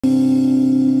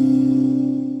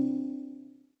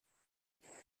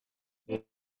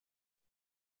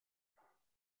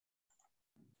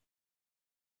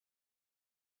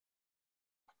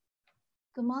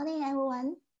Good morning,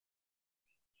 everyone.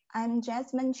 I'm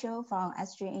Jasmine Chiu from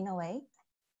SGInnovate.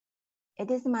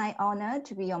 It is my honor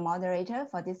to be your moderator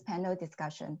for this panel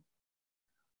discussion.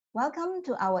 Welcome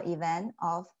to our event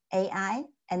of AI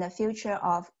and the future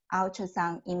of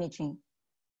ultrasound imaging.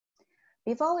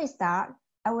 Before we start,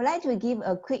 I would like to give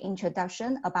a quick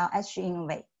introduction about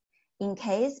SGInnovate in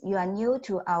case you are new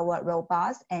to our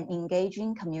robust and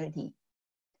engaging community.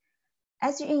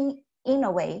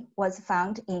 SGInnovate was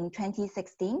founded in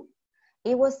 2016.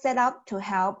 It was set up to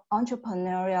help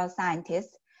entrepreneurial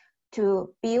scientists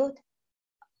to build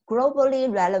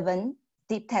globally relevant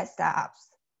deep tech startups.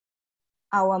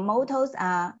 Our mottos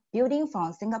are building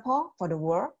from Singapore for the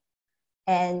world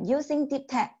and using deep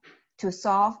tech to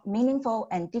solve meaningful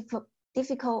and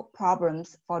difficult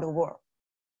problems for the world.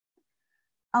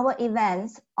 Our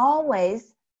events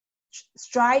always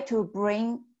strive to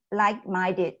bring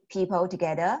like-minded people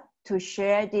together to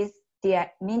share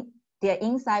their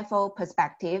insightful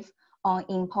perspective on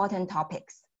important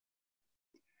topics.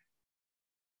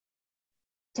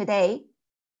 Today,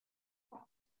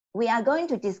 we are going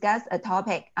to discuss a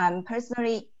topic I'm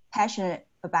personally passionate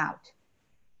about.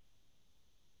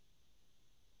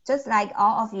 Just like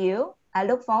all of you, I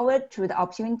look forward to the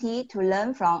opportunity to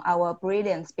learn from our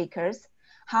brilliant speakers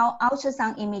how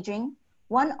ultrasound imaging,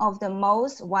 one of the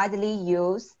most widely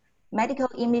used medical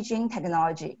imaging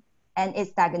technology, and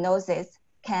its diagnosis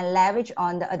can leverage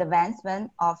on the advancement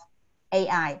of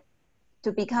AI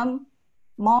to become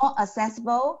more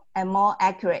accessible and more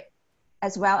accurate,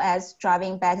 as well as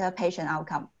driving better patient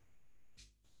outcome.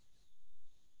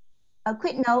 A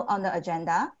quick note on the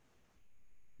agenda.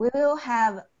 We will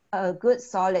have a good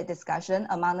solid discussion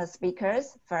among the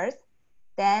speakers first,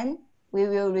 then we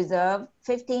will reserve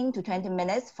 15 to 20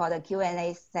 minutes for the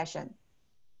Q&A session.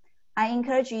 I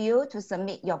encourage you to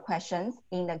submit your questions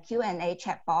in the Q&A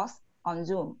chat box on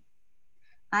Zoom.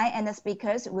 I and the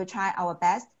speakers will try our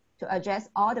best to address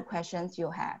all the questions you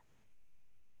have.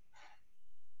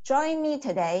 Joining me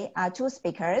today are two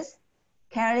speakers,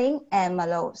 Caroline and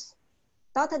Malos.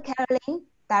 Dr. Caroline,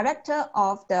 Director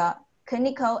of the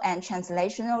Clinical and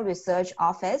Translational Research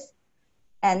Office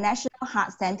at National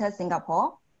Heart Center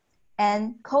Singapore,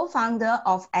 and co-founder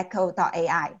of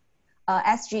Echo.ai, a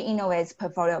SGInnovate's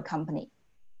portfolio company.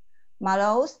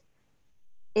 Malos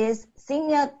is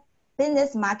Senior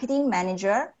Business Marketing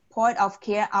Manager, Point of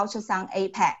Care Ultrasound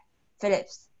APAC,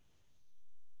 Philips.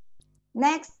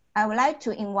 Next, I would like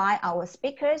to invite our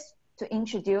speakers to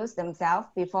introduce themselves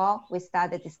before we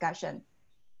start the discussion.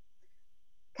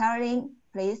 Caroline,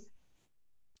 please.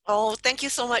 Oh, thank you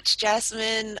so much,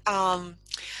 Jasmine.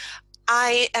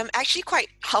 I am actually quite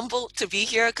humbled to be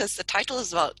here because the title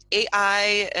is about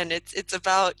AI and it's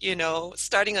about, you know,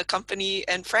 starting a company.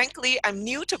 And frankly, I'm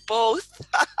new to both.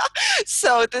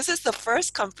 So this is the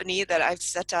first company that I've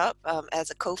set up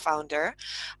as a co-founder.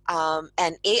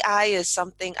 And AI is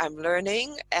something I'm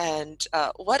learning. And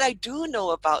what I do know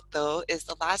about, though, is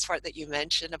the last part that you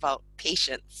mentioned about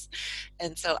patients.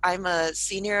 And so I'm a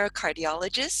senior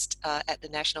cardiologist at the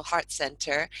National Heart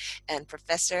Center and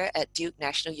professor at Duke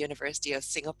National University of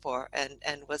Singapore, and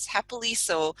was happily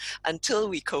so until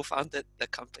we co-founded the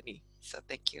company. So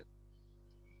thank you.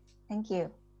 Thank you.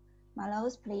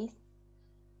 Malos, please.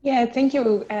 Yeah, thank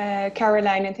you,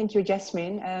 Caroline, and thank you,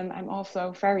 Jasmine. I'm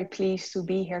also very pleased to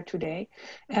be here today.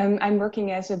 I'm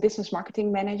working as a business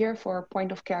marketing manager for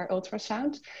Point of Care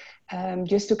Ultrasound.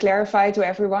 Just to clarify to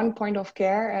everyone, Point of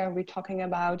Care, we're talking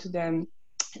about the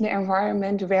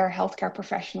environment where healthcare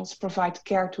professionals provide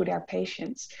care to their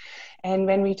patients. And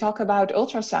when we talk about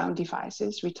ultrasound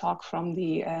devices, we talk from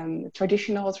the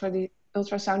traditional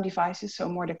ultrasound devices, so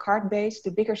more the card-based,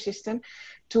 the bigger system,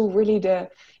 to really the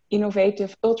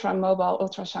innovative ultra-mobile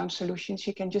ultrasound solutions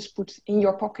you can just put in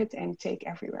your pocket and take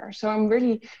everywhere. So I'm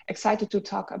really excited to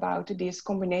talk about this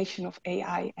combination of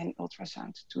AI and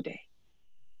ultrasound today.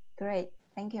 Great,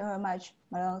 thank you very much,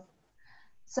 Malos.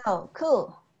 So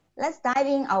cool, let's dive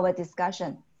in our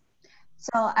discussion.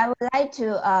 So I would like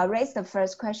to raise the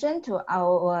first question to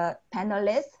our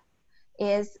panelists.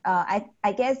 I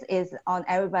guess is on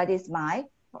everybody's mind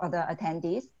for the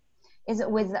attendees. Is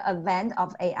with the advent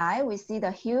of AI, we see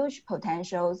the huge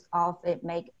potentials of it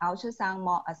make ultrasound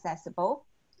more accessible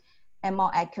and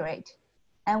more accurate.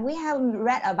 And we have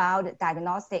read about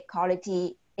diagnostic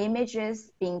quality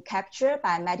images being captured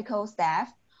by medical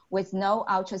staff with no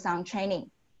ultrasound training.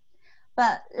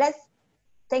 But let's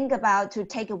think about to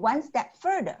take one step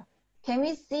further. Can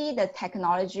we see the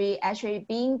technology actually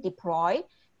being deployed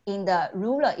in the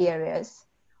rural areas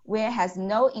where it has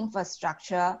no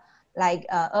infrastructure like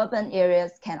urban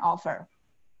areas can offer?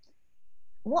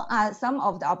 What are some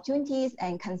of the opportunities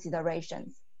and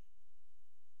considerations?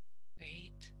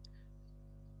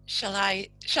 Shall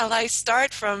I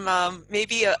start from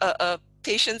maybe a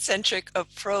patient-centric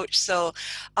approach? So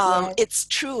Yes. it's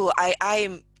true.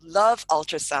 I love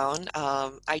ultrasound.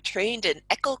 I trained in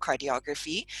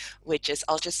echocardiography, which is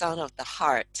ultrasound of the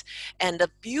heart. And the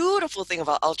beautiful thing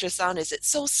about ultrasound is it's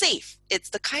so safe. It's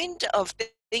the kind of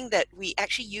thing that we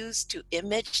actually use to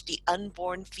image the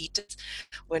unborn fetus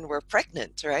when we're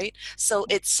pregnant, right? So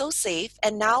it's so safe.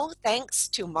 And now, thanks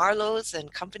to Marlowe's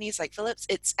and companies like Philips,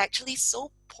 it's actually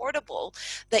so portable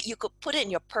that you could put it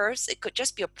in your purse. It could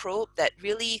just be a probe that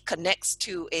really connects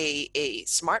to a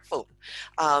smartphone.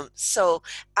 So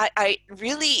I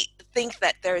really think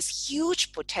that there's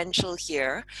huge potential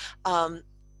here.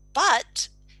 But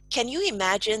can you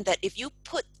imagine that if you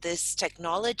put this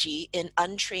technology in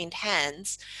untrained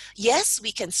hands, yes,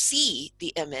 we can see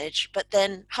the image, but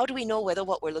then how do we know whether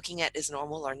what we're looking at is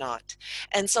normal or not?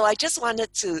 And so I just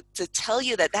wanted to tell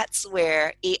you that that's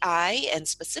where AI and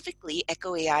specifically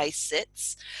Echo AI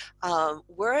sits.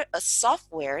 We're a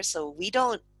software, so we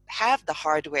don't have the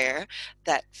hardware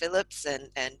that Philips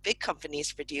and big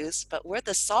companies produce, but we're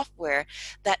the software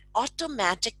that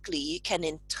automatically can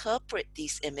interpret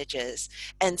these images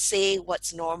and say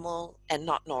what's normal and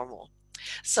not normal.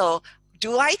 So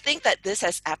do I think that this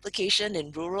has application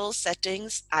in rural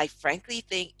settings? I frankly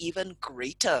think even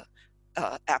greater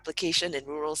application in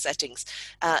rural settings.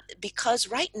 Because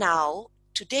right now,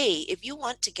 today, if you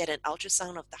want to get an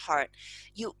ultrasound of the heart,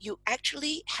 you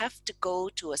actually have to go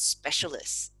to a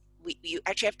specialist. You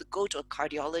actually have to go to a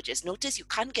cardiologist. Notice you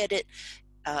can't get it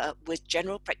with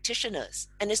general practitioners.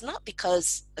 And it's not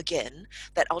because, again,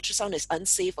 that ultrasound is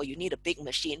unsafe or you need a big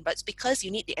machine, but it's because you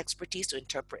need the expertise to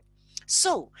interpret.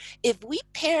 So if we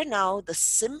pair now the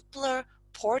simpler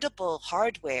portable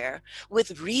hardware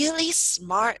with really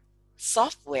smart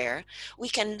software, we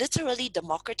can literally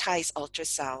democratize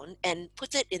ultrasound and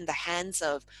put it in the hands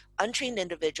of untrained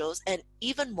individuals and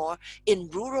even more in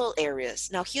rural areas.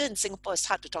 Now, here in Singapore, it's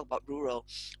hard to talk about rural,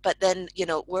 but then, you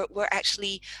know, we're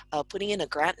actually putting in a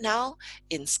grant now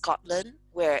in Scotland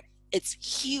where it's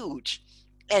huge.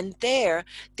 And there,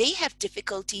 they have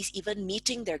difficulties even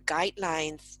meeting their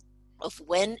guidelines of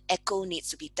when echo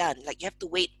needs to be done. Like you have to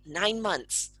wait 9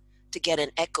 months to get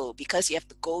an echo because you have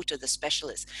to go to the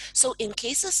specialist. So in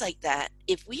cases like that,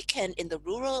 if we can, in the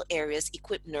rural areas,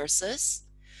 equip nurses,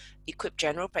 equip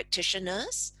general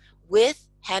practitioners with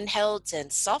handhelds and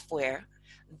software,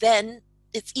 then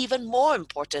it's even more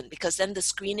important because then the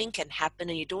screening can happen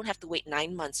and you don't have to wait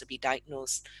 9 months to be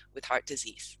diagnosed with heart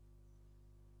disease.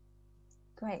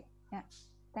 Great. Yeah.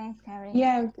 Thanks, Carrie.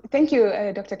 Yeah, thank you,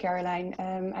 Dr. Caroline.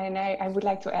 And I would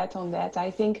like to add on that.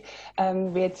 I think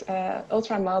with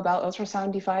ultra-mobile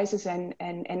ultrasound devices and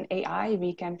AI,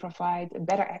 we can provide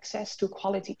better access to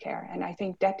quality care. And I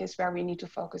think that is where we need to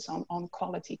focus on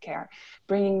quality care,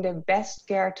 bringing the best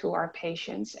care to our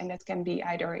patients. And that can be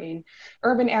either in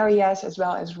urban areas as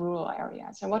well as rural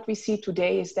areas. And what we see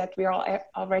today is that we are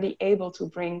already able to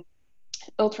bring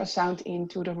ultrasound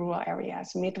into the rural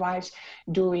areas, midwives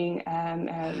doing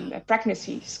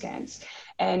pregnancy scans,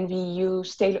 and we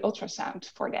use tele-ultrasound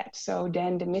for that. So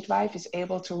then the midwife is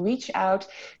able to reach out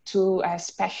to a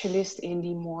specialist in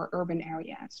the more urban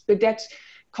areas. But that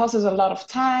causes a lot of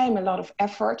time, a lot of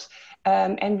effort,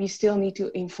 and we still need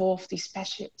to involve the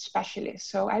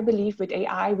specialists. So I believe with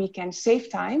AI, we can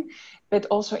save time, but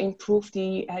also improve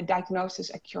the diagnosis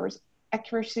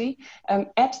accuracy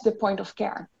at the point of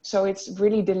care. So it's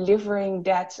really delivering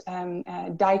that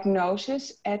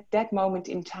diagnosis at that moment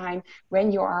in time when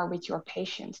you are with your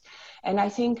patient. And I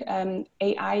think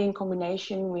AI in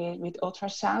combination with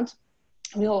ultrasound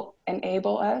will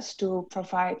enable us to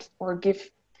provide or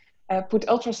put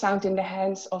ultrasound in the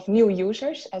hands of new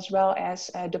users as well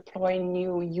as deploying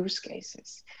new use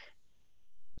cases.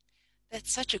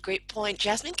 That's such a great point.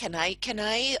 Jasmine, can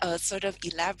I sort of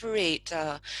elaborate?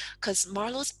 Because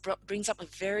Marlos brings up a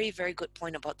very, very good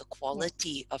point about the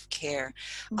quality of care.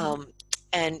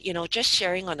 And, you know, just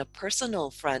sharing on a personal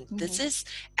front, this is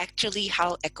actually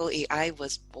how Echo AI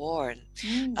was born.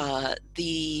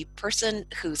 The person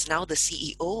who's now the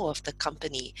CEO of the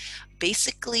company,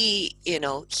 basically, you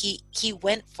know, he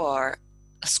went for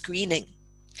a screening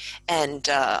and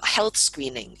health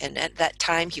screening. And at that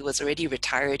time, he was already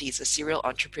retired. He's a serial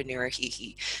entrepreneur.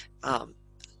 He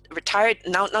retired.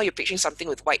 Now you're picturing something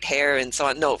with white hair and so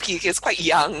on. No, he is quite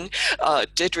young,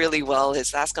 did really well.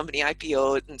 His last company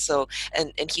IPO'd. And so,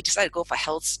 and he decided to go for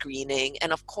health screening.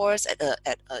 And of course, at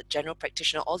a general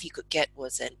practitioner, all he could get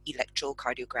was an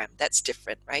electrocardiogram. That's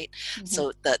different, right?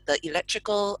 So the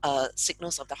electrical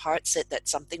signals of the heart said that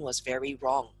something was very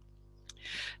wrong.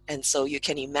 And so you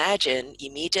can imagine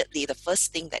immediately the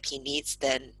first thing that he needs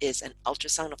then is an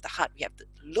ultrasound of the heart. We have to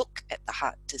look at the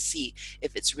heart to see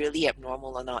if it's really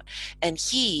abnormal or not. And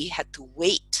he had to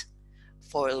wait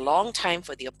for a long time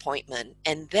for the appointment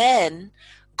and then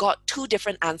got two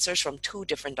different answers from two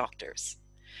different doctors.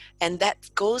 And that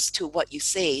goes to what you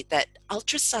say, that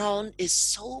ultrasound is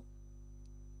so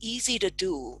easy to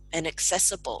do and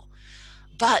accessible,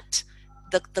 but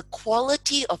the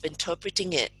quality of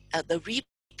interpreting it, the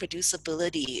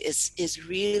reproducibility is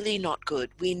really not good.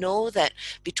 We know that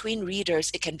between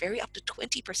readers, it can vary up to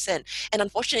 20%. And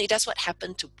unfortunately, that's what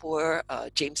happened to poor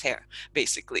James Hare,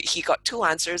 basically. He got two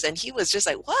answers and he was just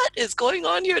like, what is going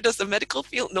on here? Does the medical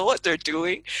field know what they're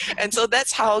doing? And so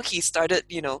that's how he started,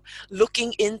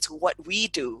 looking into what we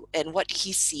do and what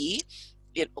he see.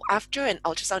 After an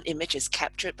ultrasound image is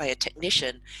captured by a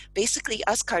technician, basically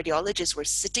us cardiologists were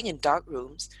sitting in dark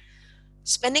rooms,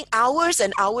 spending hours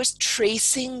and hours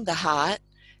tracing the heart,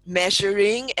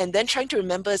 measuring, and then trying to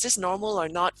remember, is this normal or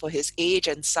not for his age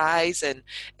and size and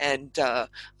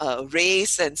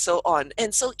race and so on.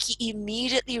 And so he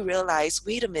immediately realized,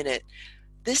 wait a minute,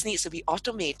 this needs to be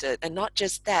automated, and not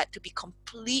just that, to be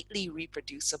completely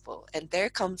reproducible. And there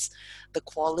comes the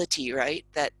quality, right?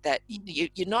 That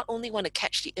you not only want to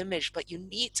catch the image, but you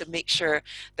need to make sure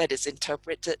that it's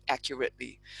interpreted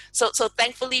accurately. So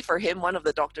thankfully for him, one of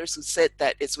the doctors who said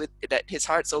that that his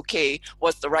heart's okay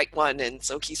was the right one, and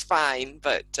so he's fine.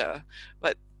 But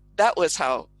that was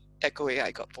how Echo AI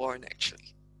got born,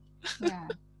 actually. Yeah,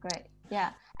 great.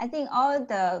 Yeah, I think all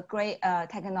the great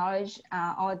technology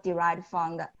are all derived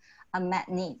from the unmet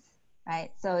needs,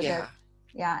 right? So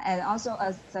and also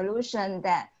a solution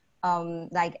that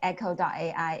like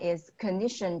Echo.ai is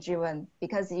condition driven,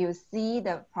 because you see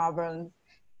the problems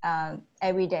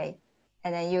every day,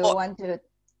 and then you want to.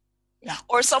 Yeah.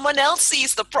 Or someone else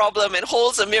sees the problem and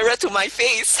holds a mirror to my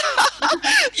face.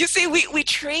 You see, we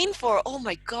train for, oh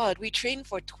my God, we train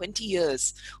for 20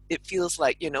 years. It feels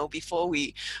like, before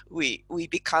we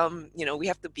become, we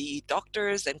have to be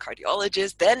doctors and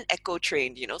cardiologists, then echo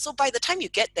trained, So by the time you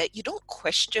get that, you don't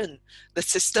question the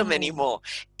system anymore.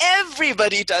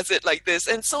 Everybody does it like this.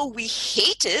 And so we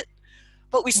hate it,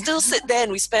 but we still sit there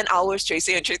and we spend hours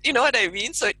tracing and tracing. You know what I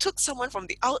mean? So it took someone from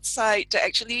the outside to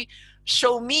actually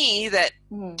show me that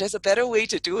there's a better way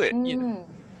to do it. Anyway.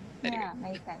 Yeah,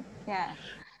 makes sense. Yeah.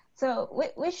 So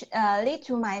which lead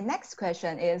to my next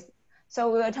question is,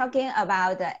 so we were talking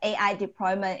about the AI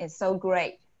deployment is so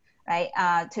great, right?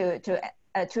 To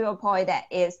your point, that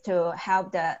is to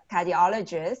help the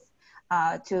cardiologists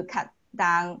to cut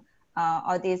down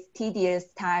all this tedious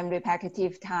time,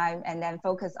 repetitive time, and then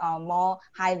focus on more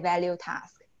high value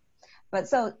tasks. But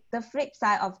so the flip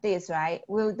side of this, right?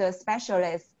 Will the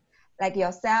specialists like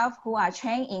yourself who are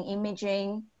trained in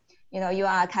imaging, you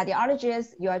are a cardiologist,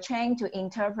 you are trained to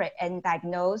interpret and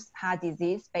diagnose heart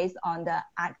disease based on the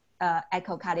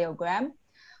echocardiogram.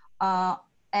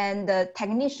 And the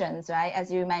technicians, right,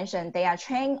 as you mentioned, they are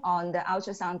trained on the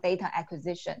ultrasound data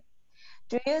acquisition.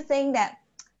 Do you think that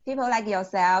people like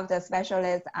yourself, the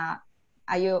specialists,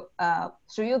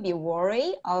 should you be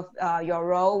worried of your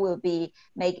role will be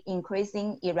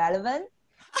increasing irrelevant?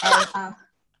 And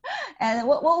and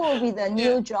what will be the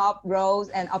new job roles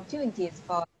and opportunities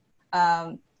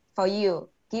for you,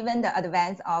 given the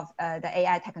advance of the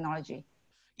AI technology?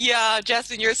 Yeah,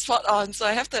 Jasmine, you're spot on. So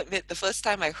I have to admit, the first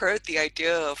time I heard the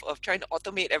idea of trying to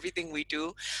automate everything we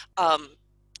do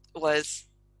was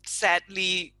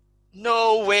sadly,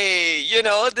 no way,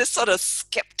 this sort of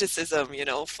skepticism,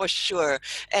 for sure.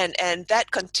 And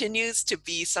that continues to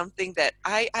be something that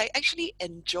I actually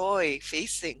enjoy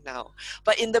facing now.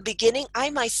 But in the beginning,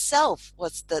 I myself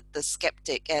was the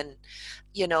skeptic. And,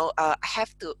 I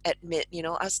have to admit,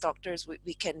 us doctors,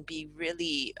 we can be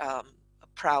really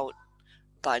proud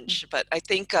bunch, but I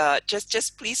think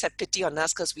just please have pity on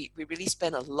us, because we really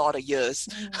spent a lot of years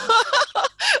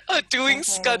doing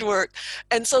scud work.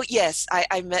 And so yes,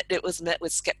 it was met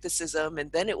with skepticism,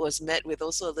 and then it was met with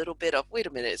also a little bit of, wait a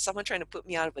minute, is someone trying to put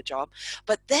me out of a job?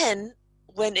 But then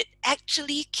when it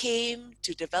actually came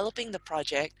to developing the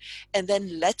project and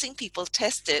then letting people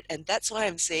test it, and that's why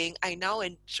I'm saying I now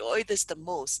enjoy this the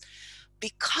most,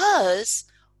 because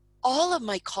all of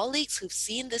my colleagues who've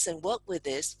seen this and worked with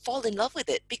this fall in love with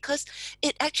it, because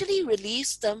it actually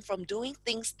relieves them from doing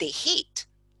things they hate.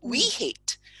 We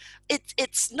hate.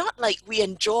 It's not like we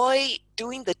enjoy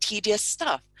doing the tedious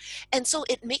stuff. And so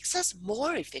it makes us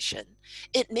more efficient.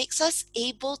 It makes us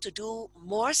able to do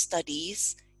more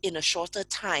studies in a shorter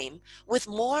time with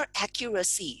more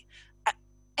accuracy.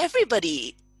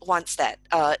 Everybody wants that.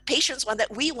 Patients want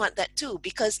that. We want that too,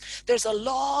 because there's a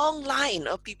long line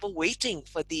of people waiting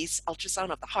for these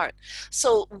ultrasound of the heart.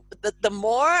 So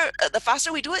the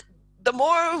faster we do it, the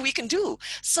more we can do.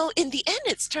 So in the end,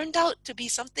 it's turned out to be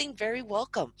something very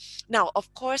welcome. Now,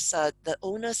 of course, the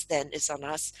onus then is on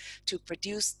us to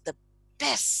produce the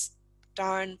best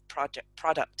darn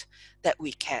product that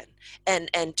we can,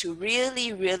 and to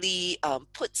really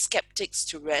put skeptics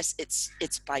to rest.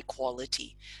 It's by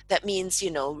quality. That means,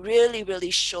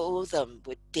 really show them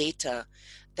with data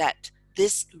that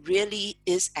this really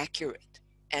is accurate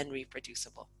and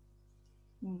reproducible.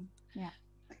 Yeah.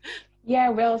 Yeah,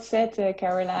 well said,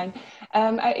 Caroline.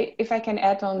 If I can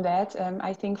add on that,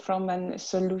 I think from a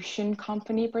solution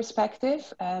company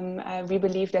perspective, we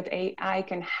believe that AI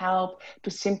can help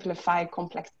to simplify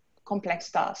complex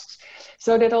tasks.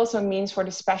 So that also means for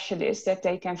the specialists that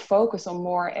they can focus on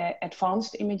more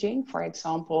advanced imaging, for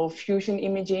example, fusion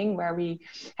imaging, where we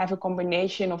have a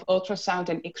combination of ultrasound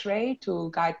and X-ray to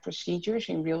guide procedures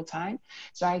in real time.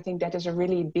 So I think that is a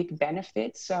really big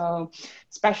benefit. So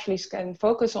specialists can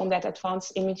focus on that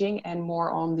advanced imaging and more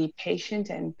on the patient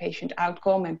and patient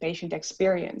outcome and patient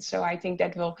experience. So I think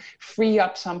that will free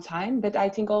up some time. But I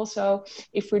think also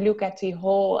if we look at the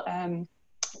whole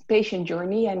patient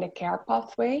journey and the care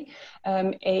pathway,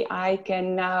 AI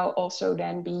can now also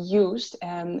then be used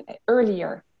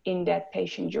earlier in that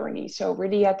patient journey. So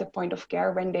really at the point of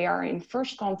care, when they are in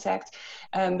first contact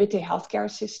with the healthcare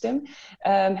system,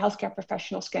 healthcare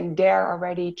professionals can there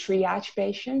already triage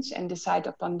patients and decide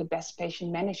upon the best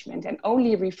patient management, and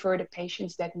only refer the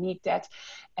patients that need that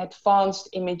advanced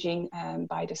imaging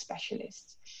by the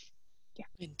specialists. Yeah,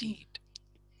 indeed.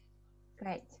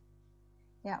 Great.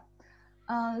 Yeah.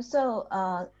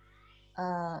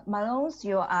 Malone,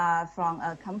 you are from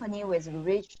a company with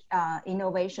rich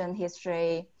innovation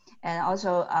history and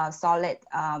also a solid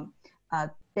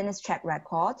business track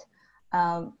record.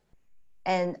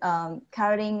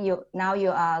 Caroline, you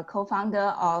are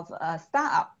co-founder of a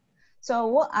startup. So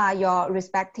what are your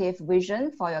respective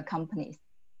vision for your companies?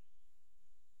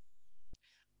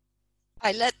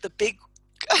 I let the big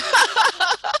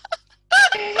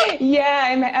Yeah,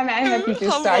 I'm happy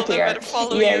to start here. I better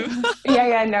follow Yeah, you.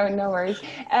 yeah, no worries.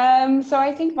 So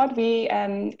I think what we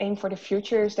aim for the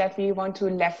future is that we want to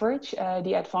leverage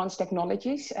the advanced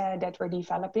technologies that we're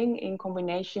developing in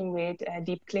combination with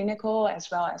deep clinical as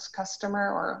well as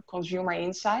customer or consumer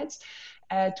insights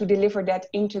to deliver that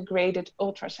integrated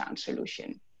ultrasound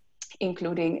solution,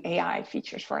 including AI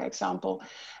features, for example.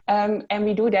 And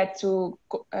we do that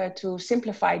to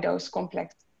simplify those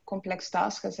complex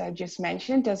tasks, as I just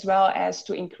mentioned, as well as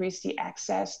to increase the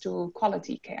access to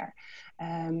quality care.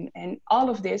 And all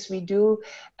of this we do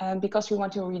because we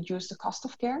want to reduce the cost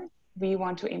of care. We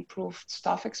want to improve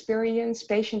staff experience,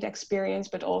 patient experience,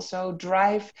 but also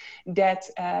drive that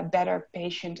better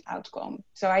patient outcome.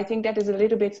 So I think that is a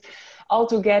little bit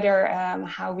altogether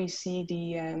how we see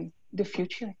the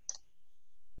future.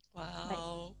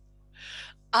 Wow.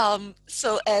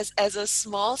 So as a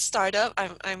small startup,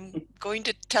 I'm going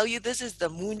to tell you this is the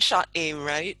moonshot aim,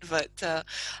 right? But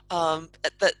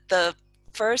the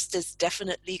first is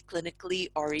definitely clinically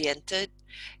oriented,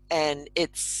 and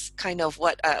it's kind of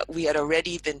what we had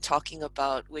already been talking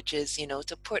about, which is,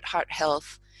 to put heart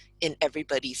health in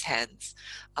everybody's hands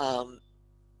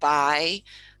by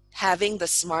having the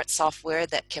smart software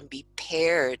that can be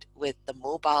paired with the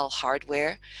mobile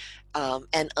hardware.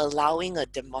 And allowing a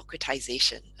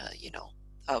democratization,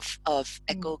 of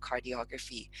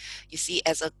echocardiography. You see,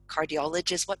 as a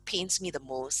cardiologist, what pains me the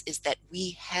most is that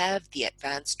we have the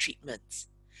advanced treatments,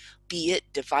 be it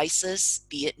devices,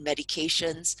 be it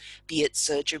medications, be it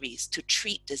surgeries to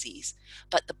treat disease.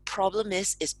 But the problem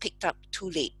is picked up too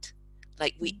late.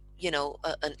 Like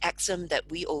an axiom that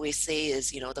we always say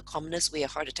is, the commonest way a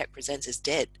heart attack presents is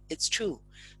dead. It's true,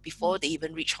 before they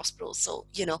even reach hospitals. So,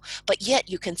 but yet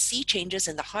you can see changes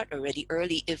in the heart already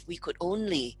early if we could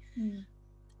only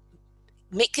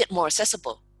make it more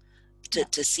accessible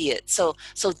to see it. So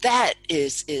that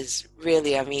is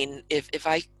really, I mean, if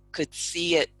I could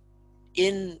see it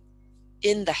in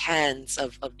the hands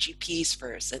of GPs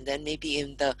first, and then maybe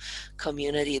in the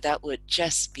community, that would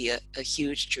just be a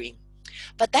huge dream.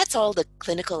 But that's all the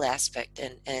clinical aspect,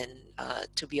 and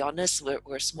to be honest,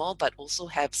 we're small, but also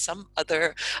have some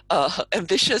other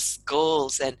ambitious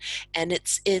goals, and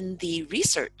it's in the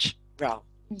research realm.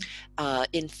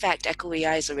 In fact, Echo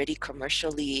AI is already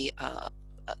commercially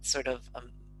sort of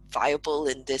viable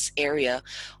in this area,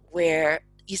 where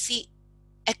you see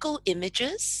echo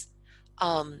images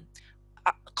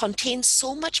contain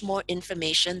so much more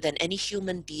information than any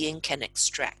human being can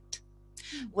extract.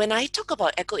 When I talk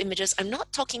about echo images, I'm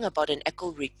not talking about an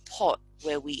echo report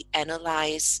where we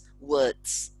analyze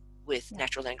words with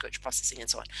natural language processing and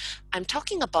so on. I'm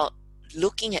talking about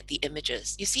looking at the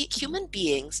images. You see, human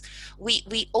beings,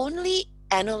 we only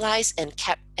analyze and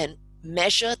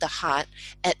measure the heart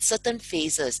at certain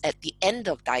phases, at the end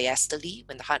of diastole,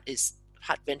 when the heart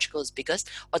ventricle is biggest,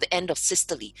 or the end of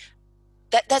systole.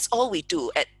 That's all we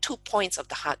do at 2 points of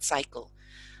the heart cycle.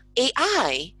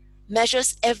 AI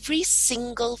measures every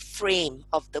single frame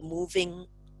of the moving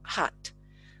heart.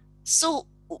 So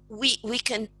we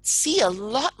can see a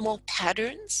lot more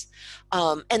patterns.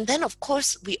 And then, of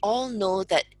course, we all know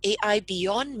that AI,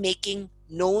 beyond making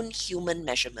known human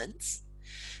measurements,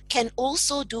 can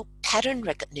also do pattern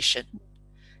recognition.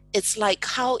 It's like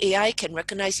how AI can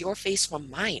recognize your face from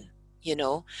mine,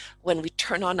 when we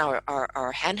turn on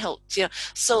our handheld.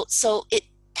 So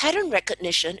pattern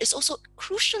recognition is also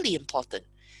crucially important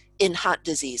in heart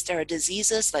disease. There are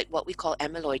diseases like what we call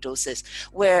amyloidosis,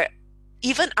 where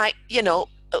even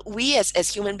we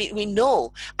as human beings, we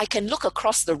know I can look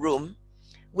across the room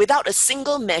without a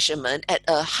single measurement at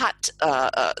a heart.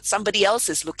 Somebody else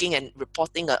is looking and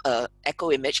reporting a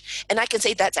echo image, and I can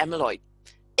say that's amyloid.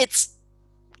 It's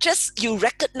just, you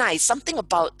recognize something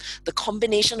about the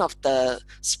combination of the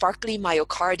sparkly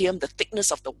myocardium, the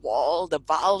thickness of the wall, the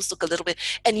valves look a little bit,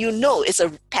 and it's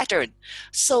a pattern.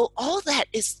 So all that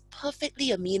is perfectly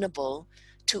amenable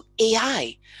to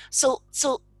AI. So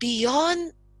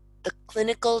beyond the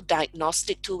clinical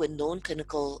diagnostic tool and known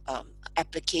clinical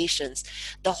applications,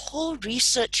 the whole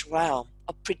research realm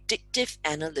of predictive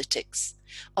analytics,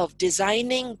 of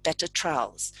designing better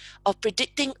trials, of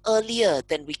predicting earlier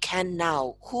than we can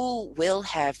now who will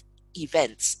have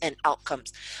events and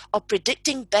outcomes, of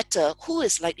predicting better who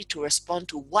is likely to respond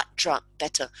to what drug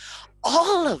better.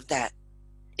 All of that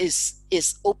is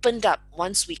opened up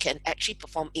once we can actually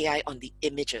perform AI on the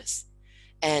images.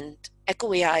 And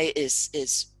Echo AI is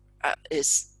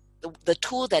the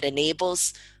tool that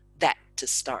enables that to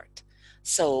start.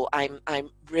 So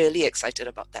I'm really excited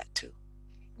about that too.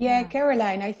 Yeah,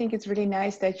 Caroline, I think it's really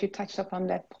nice that you touched upon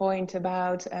that point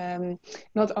about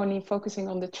not only focusing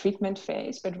on the treatment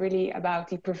phase, but really about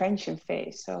the prevention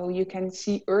phase. So you can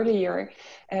see earlier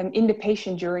in the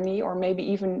patient journey, or maybe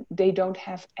even they don't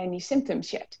have any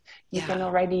symptoms yet. You can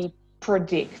already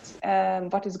predict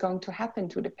what is going to happen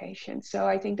to the patient. So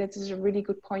I think that is a really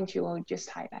good point you just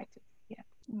highlighted. Yeah.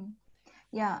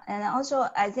 Yeah, and also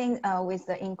I think with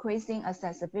the increasing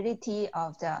accessibility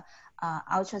of the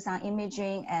ultrasound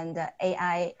imaging and the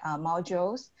AI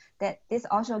modules, that this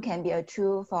also can be a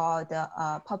tool for the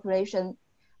population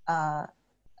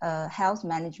health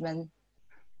management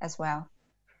as well.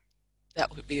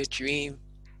 That would be a dream.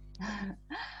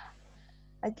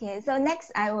 Okay, so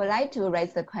next I would like to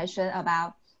raise the question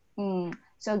about,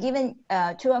 so given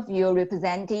two of you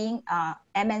representing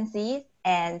MNCs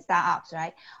and startups,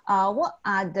 right? What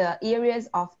are the areas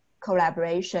of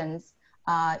collaborations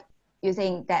you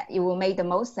think that it will make the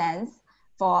most sense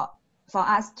for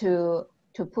us to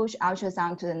push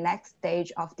ultrasound to the next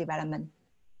stage of development?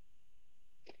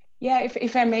 Yeah,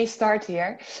 if I may start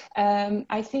here,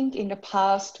 I think in the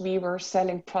past we were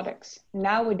selling products.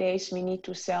 Nowadays we need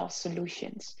to sell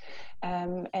solutions.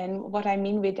 And what I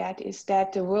mean with that is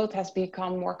that the world has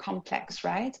become more complex,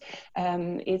 right?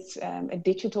 It's a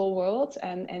digital world,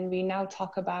 and we now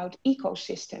talk about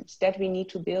ecosystems that we need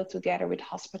to build together with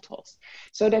hospitals.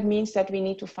 So that means that we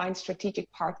need to find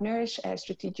strategic partners,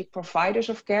 strategic providers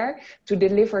of care to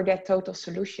deliver that total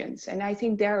solutions. And I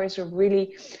think there is a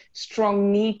really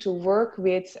strong need to work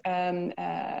with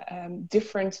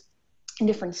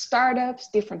different startups,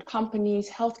 different companies,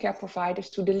 healthcare providers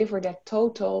to deliver that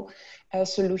total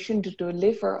solution, to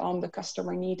deliver on the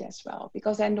customer need as well.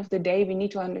 Because at the end of the day, we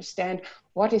need to understand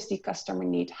what is the customer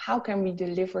need, how can we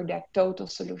deliver that total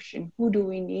solution, who do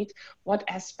we need, what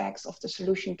aspects of the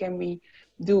solution can we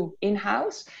do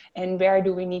in-house, and where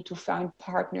do we need to find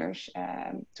partners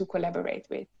to collaborate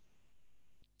with.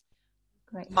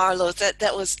 Great. Marlo,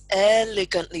 that was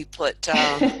elegantly put.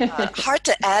 Hard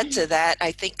to add to that.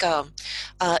 I think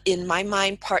in my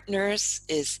mind, partners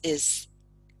is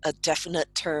a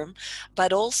definite term,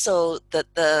 but also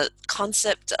the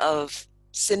concept of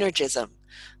synergism,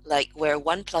 like where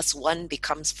 1 + 1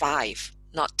 becomes 5,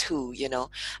 not 2,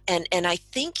 And I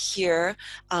think here,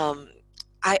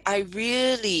 I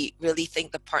really, really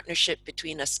think the partnership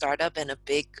between a startup and a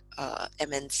big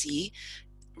MNC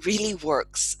really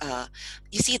works.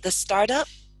 You see, the startup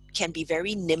can be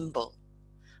very nimble,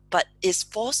 but is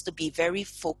forced to be very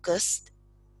focused.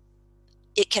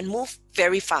 It can move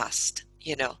very fast,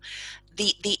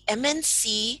 the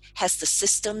MNC has the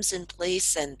systems in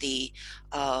place and the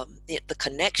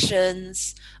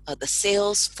connections, the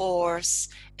sales force,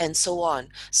 and so on.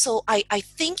 So I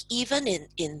think even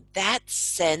in that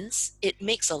sense, it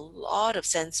makes a lot of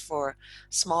sense for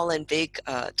small and big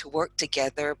to work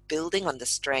together, building on the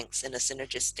strengths in a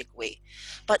synergistic way.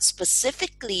 But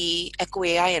specifically, Echo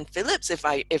AI and Philips, if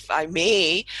I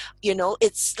may,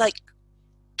 it's like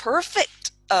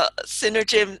perfect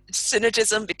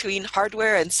synergism between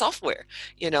hardware and software.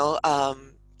 You know,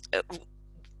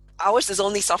 ours is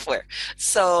only software,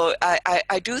 so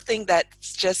I do think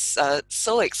that's just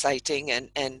so exciting,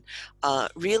 and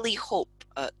really hope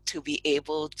to be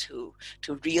able to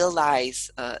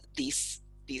realize these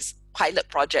pilot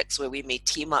projects where we may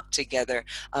team up together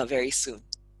very soon.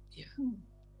 Yeah.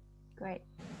 Great.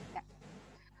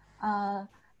 Yeah.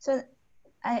 So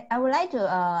I would like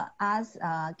to ask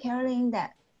Caroline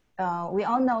that we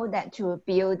all know that to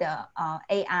build the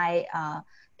AI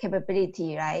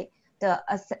capability, right? The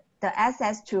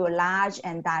access to a large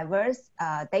and diverse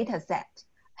data set,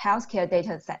 healthcare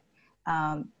data set,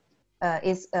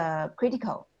 is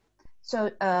critical.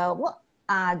 So what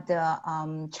are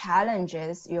the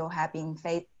challenges you have been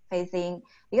facing?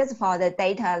 Because for the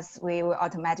data, we will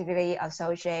automatically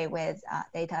associate with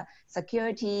data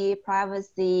security,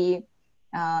 privacy,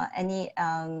 any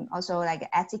also like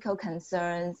ethical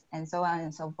concerns, and so on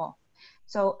and so forth.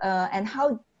 So and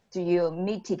how do you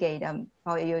mitigate them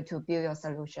for you to build your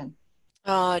solution?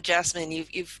 Jasmine,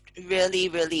 you've really,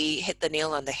 really hit the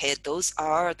nail on the head. Those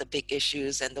are the big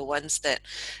issues, and the ones that,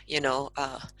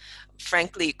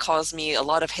 frankly, cause me a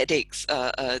lot of headaches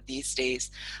these days.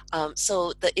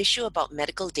 So the issue about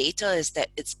medical data is that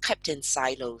it's kept in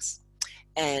silos,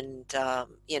 and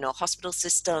hospital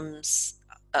systems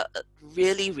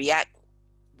really react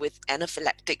with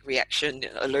anaphylactic reaction,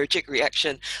 allergic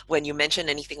reaction, when you mention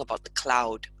anything about the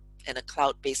cloud and a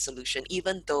cloud-based solution,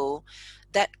 even though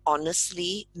that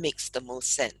honestly makes the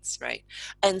most sense, right?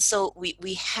 And so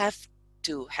we have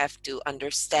to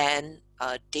understand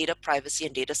data privacy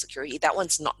and data security. That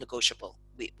one's not negotiable.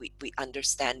 We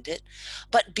understand it.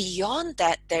 But beyond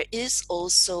that, there is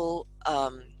also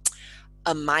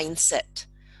a mindset,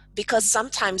 because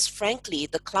sometimes, frankly,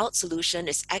 the cloud solution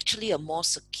is actually a more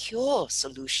secure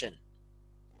solution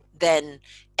than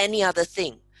any other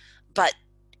thing. But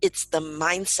it's the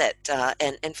mindset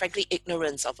and frankly,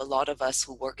 ignorance of a lot of us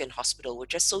who work in hospital. We're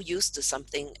just so used to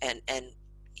something, and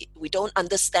we don't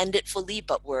understand it fully,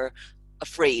 but we're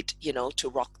afraid, to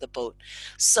rock the boat.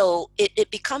 So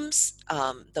it becomes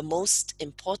the most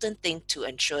important thing to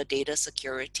ensure data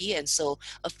security. And so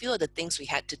a few of the things we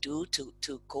had to do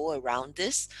to go around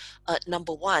this,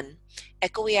 number one,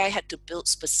 Echo AI had to build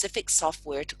specific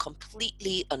software to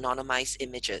completely anonymize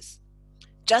images.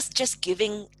 Just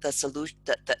giving the solution,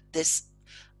 this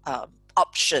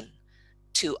option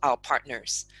to our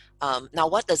partners. Now,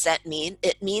 what does that mean?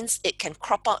 It means it can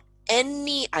crop out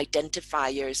any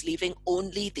identifiers, leaving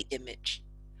only the image,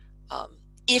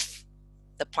 if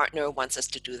the partner wants us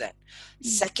to do that.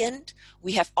 Second,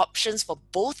 we have options for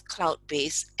both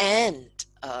cloud-based and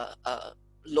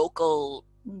local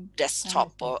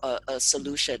desktop or a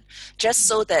solution, just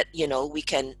so that we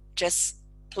can just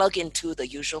plug into the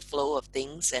usual flow of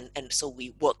things, and so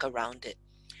we work around it.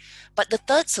 But the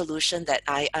third solution that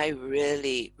I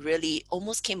really, really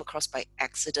almost came across by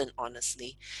accident,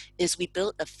 honestly, is we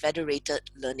built a federated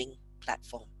learning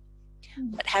platform.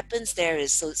 What happens there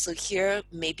is, so here,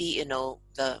 maybe,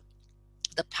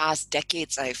 the past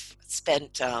decades I've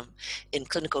spent in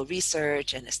clinical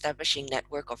research and establishing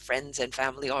network of friends and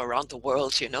family all around the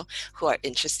world, who are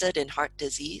interested in heart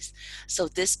disease. So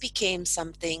this became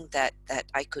something that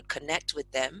I could connect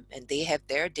with them, and they have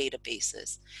their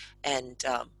databases. And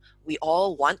we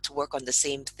all want to work on the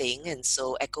same thing. And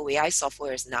so Echo AI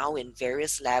software is now in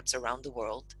various labs around the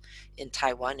world, in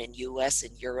Taiwan, in US,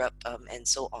 in Europe, and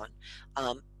so on.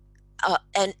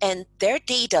 And their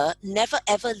data never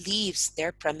ever leaves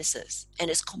their premises and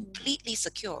is completely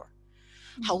secure.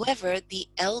 However, the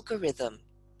algorithm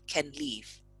can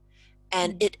leave,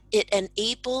 and it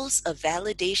enables a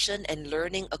validation and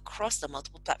learning across the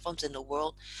multiple platforms in the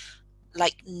world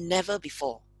like never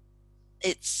before.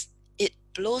 It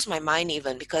blows my mind,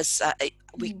 even because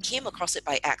we came across it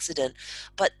by accident,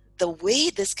 but the way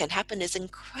this can happen is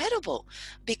incredible,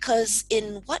 because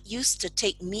in what used to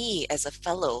take me as a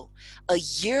fellow a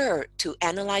year to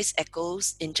analyze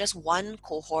echoes in just one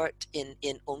cohort in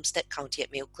Olmsted County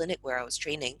at Mayo Clinic, where I was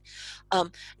training,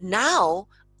 now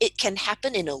it can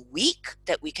happen in a week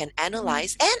that we can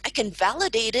analyze, and I can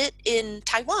validate it in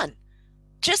Taiwan,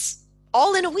 just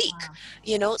all in a week, Wow.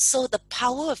 you know. So the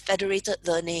power of federated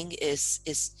learning is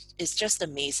just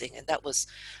amazing, and that was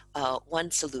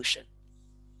one solution.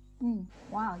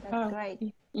 Wow, that's Oh,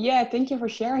 great. yeah, thank you for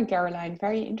sharing, Caroline.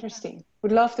 Very interesting.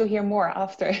 Would love to hear more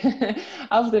after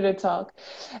after the talk.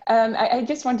 I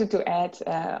just wanted to add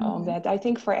on Mm-hmm. that. I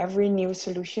think for every new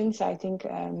solutions, I think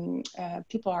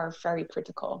people are very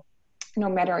critical. No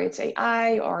matter it's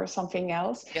AI or something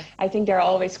else, Yeah. I think there are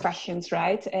always questions,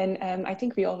 right? And I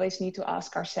think we always need to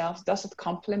ask ourselves, does it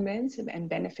complement and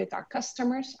benefit our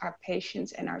customers, our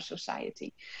patients, and our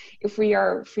society? If we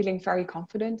are feeling very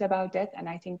confident about that, and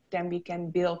I think then we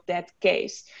can build that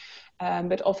case.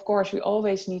 But of course, we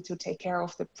always need to take care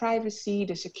of the privacy,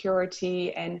 the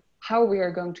security, and how we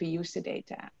are going to use the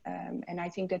data. And I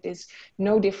think that is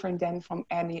no different than from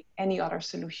any other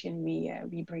solution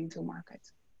we bring to market.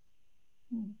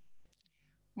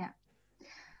 Yeah.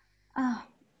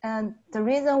 And the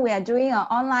reason we are doing an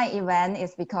online event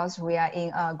is because we are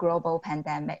in a global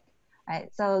pandemic, right?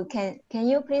 So can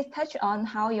you please touch on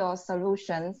how your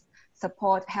solutions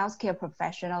support healthcare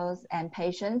professionals and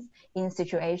patients in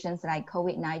situations like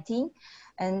COVID-19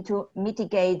 and to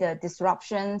mitigate the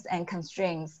disruptions and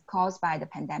constraints caused by the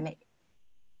pandemic?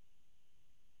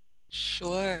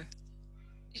 Sure.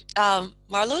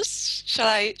 Marlos,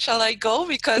 shall I go?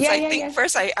 Because Yeah, I yeah, think yeah.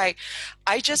 first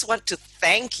I just want to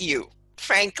thank you,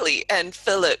 frankly, and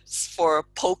Philips for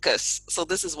POCUS. So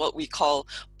this is what we call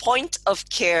point of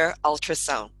care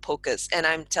ultrasound, POCUS. And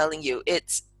I'm telling you,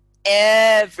 it's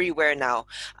everywhere now.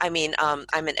 I mean, I'm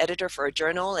an editor for a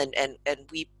journal, and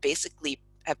we basically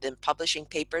have been publishing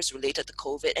papers related to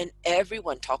COVID, and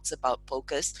everyone talks about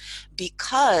POCUS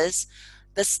because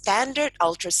the standard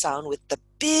ultrasound with the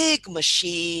big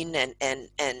machine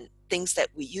and things that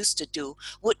we used to do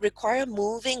would require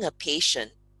moving a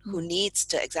patient who needs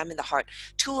to examine the heart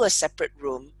to a separate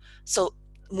room. So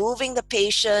moving the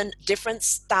patient, different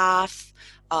staff,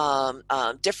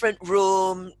 different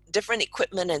room, different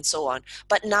equipment, and so on.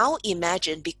 But now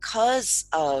imagine, because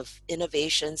of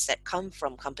innovations that come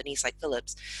from companies like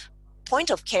Philips, point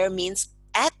of care means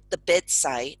at the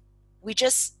bedside, we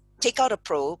just take out a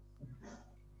probe,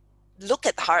 look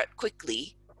at the heart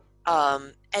quickly,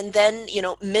 and then, you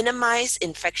know, minimize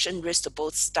infection risk to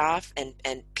both staff and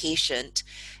patient,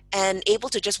 and able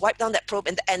to just wipe down that probe,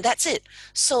 and that's it.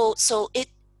 So it,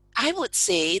 I would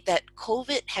say that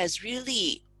COVID has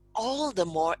really all the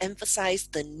more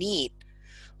emphasized the need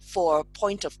for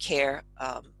point of care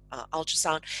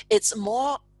ultrasound.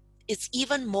 It's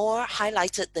even more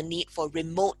highlighted the need for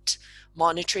remote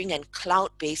monitoring and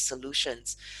cloud-based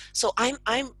solutions. So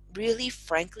I'm really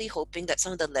frankly hoping that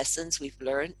some of the lessons we've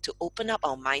learned to open up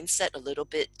our mindset a little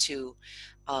bit to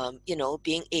you know,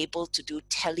 being able to do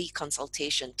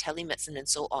teleconsultation, telemedicine, and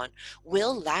so on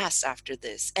will last after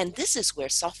this. And this is where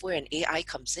software and AI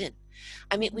comes in.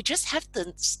 I mean, we just have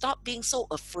to stop being so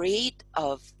afraid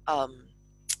of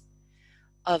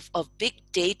big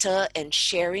data and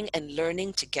sharing and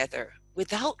learning together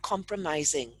without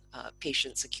compromising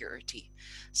patient security.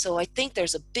 So I think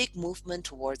there's a big movement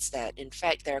towards that. In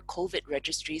fact, there are COVID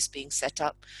registries being set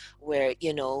up where,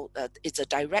 you know, it's a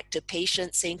direct to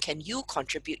patient saying, can you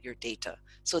contribute your data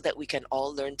so that we can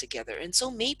all learn together? And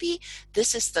so maybe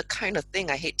this is the kind of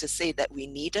thing, I hate to say, that we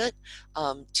needed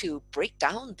to break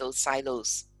down those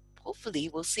silos. Hopefully,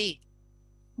 we'll see.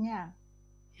 Yeah,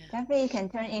 Yeah. definitely can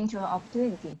turn into an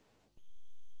opportunity.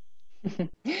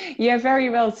 Yeah, very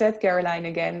well said, Caroline.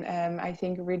 Again, I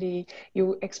think really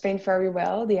you explained very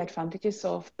well the advantages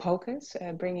of POCUS,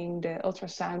 bringing the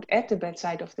ultrasound at the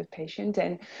bedside of the patient.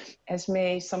 And as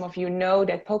some of you know,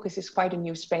 that POCUS is quite a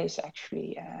new space,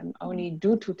 actually. Only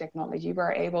due to technology,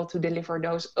 we're able to deliver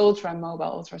those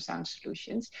ultra-mobile ultrasound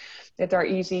solutions that are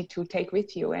easy to take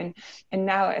with you. And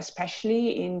now,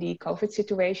 especially in the COVID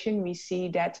situation, we see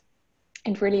that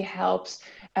it really helps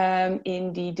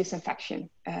in the disinfection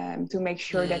to make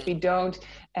sure that we don't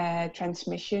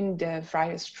transmission the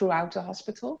virus throughout the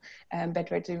hospital, but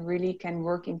that we really can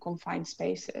work in confined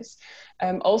spaces.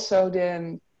 Also,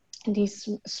 these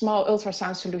small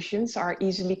ultrasound solutions are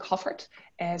easily covered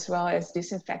as well as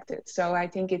disinfected. So I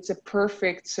think it's a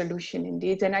perfect solution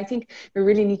indeed. And I think we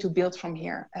really need to build from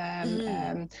here.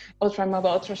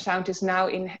 Ultramobile ultrasound is now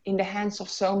in the hands of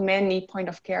so many point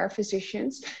of care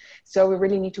physicians. So we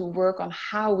really need to work on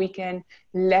how we can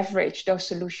leverage those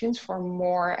solutions for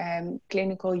more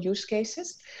clinical use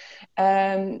cases.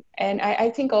 And I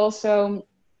think also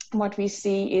what we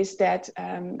see is that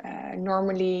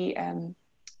normally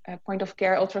point of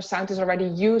care ultrasound is already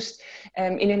used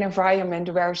in an environment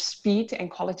where speed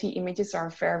and quality images are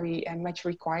very much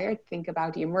required. Think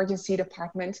about the emergency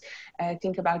department,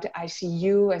 think about the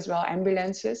ICU as well,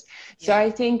 ambulances. So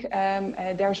I think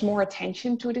there's more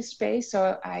attention to this space.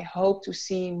 So I hope to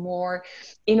see more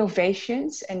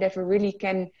innovations and that we really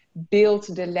can build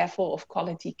the level of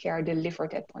quality care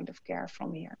delivered at point of care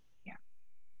from here. Yeah.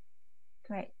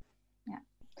 Great.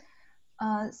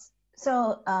 Yeah.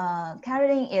 So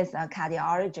Caroline is a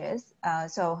cardiologist.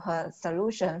 So her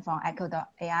solution from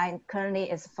Echo.ai currently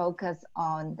is focused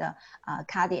on the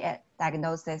cardiac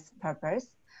diagnosis purpose.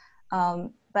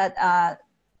 But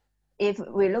if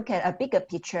we look at a bigger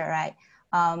picture, right?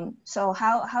 So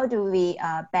how do we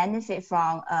benefit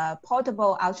from a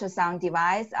portable ultrasound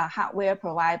device, hardware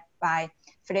provided by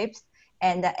Philips,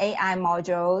 and the AI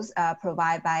modules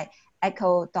provided by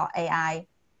Echo.ai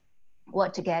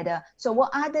work together? So what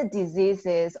other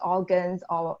diseases, organs,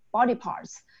 or body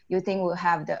parts you think will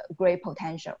have the great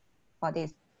potential for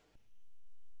this?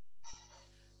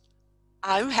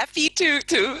 I'm happy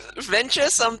to venture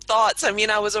some thoughts. I mean,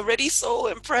 I was already so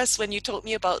impressed when you told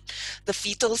me about the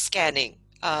fetal scanning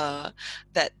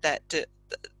that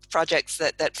projects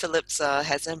that Philips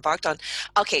has embarked on.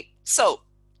 Okay, so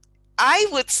I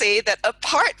would say that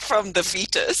apart from the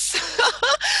fetus,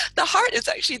 the heart is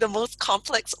actually the most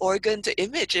complex organ to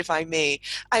image, if I may.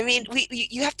 I mean,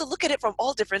 you have to look at it from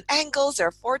all different angles. There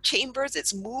are 4 chambers.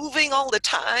 It's moving all the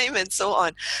time and so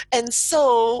on. And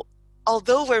so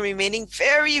although we're remaining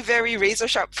very, very razor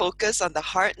sharp focused on the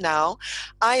heart now,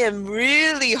 I am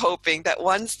really hoping that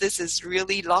once this is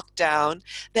really locked down,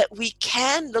 that we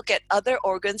can look at other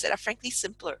organs that are frankly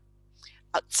simpler.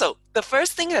 So the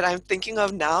first thing that I'm thinking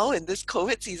of now in this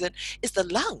COVID season is the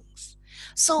lungs.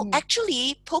 So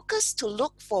actually, focus to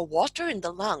look for water in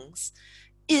the lungs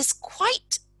is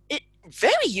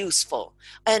very useful.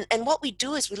 And what we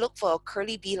do is we look for a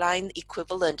curly bee line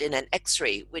equivalent in an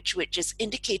X-ray, which is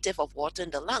indicative of water in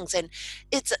the lungs. And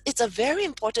it's a very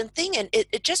important thing. And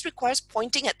it just requires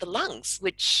pointing at the lungs,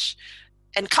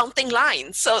 and counting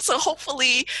lines. So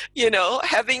hopefully,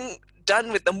 having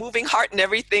done with the moving heart and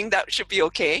everything, that should be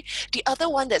okay. The other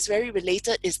one that's very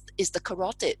related is the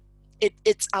carotid.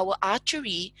 It's our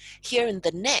artery here in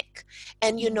the neck.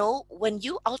 And when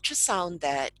you ultrasound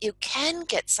that, you can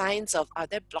get signs of are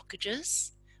there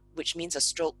blockages, which means a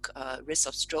stroke, risk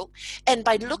of stroke. And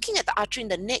by looking at the artery in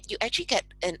the neck, you actually get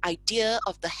an idea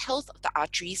of the health of the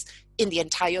arteries in the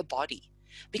entire body.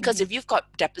 Because if you've got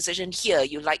deposition here,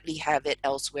 you likely have it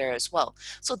elsewhere as well.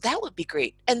 So that would be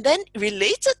great. And then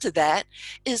related to that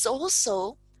is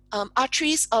also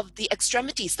arteries of the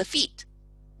extremities, the feet.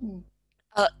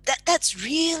 That's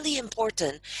really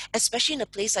important, especially in a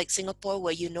place like Singapore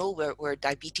where we're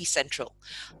diabetes central.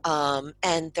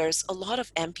 And there's a lot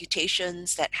of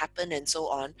amputations that happen and so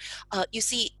on. You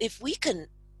see, if we can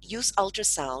use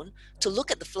ultrasound to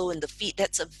look at the flow in the feet,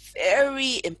 that's a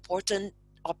very important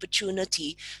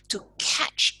opportunity to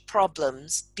catch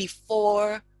problems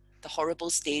before the horrible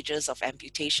stages of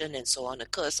amputation and so on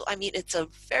occur. So, I mean, it's a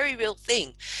very real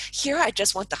thing. Here, I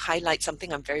just want to highlight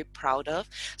something I'm very proud of.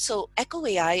 So, Echo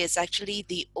AI is actually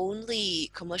the only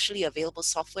commercially available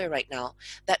software right now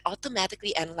that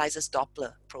automatically analyzes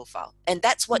Doppler profile. And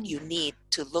that's what you need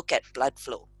to look at blood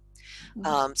flow.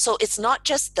 So, it's not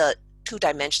just the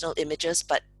two-dimensional images,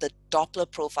 but the Doppler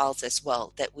profiles as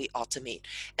well that we automate.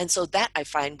 And so that I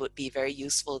find would be very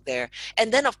useful there.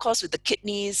 And then of course with the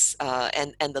kidneys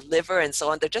and the liver and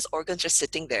so on, they're just organs just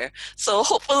sitting there. So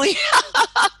hopefully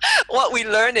what we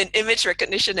learn in image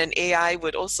recognition and AI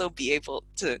would also be able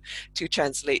to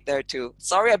translate there too.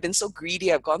 Sorry, I've been so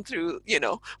greedy. I've gone through,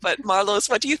 but Marlos,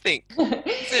 what do you think?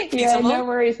 Is it feasible? Yeah, no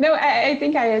worries. No, I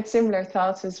think I had similar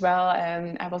thoughts as well.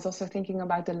 I was also thinking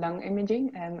about the lung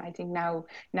imaging. I think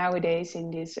nowadays in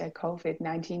this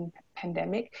COVID-19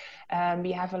 pandemic,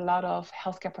 we have a lot of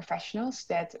healthcare professionals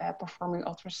that are performing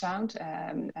ultrasound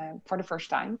for the first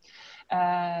time.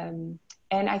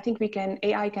 And I think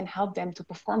AI can help them to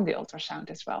perform the ultrasound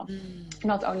as well.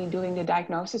 Not only doing the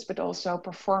diagnosis, but also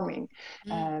performing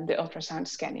the ultrasound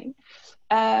scanning.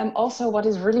 Also, what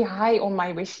is really high on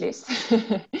my wish list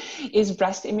is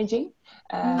breast imaging.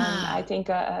 I think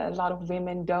a lot of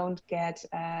women don't get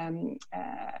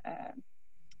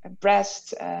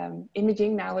breast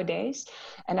imaging nowadays.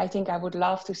 And I think I would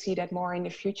love to see that more in the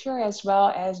future, as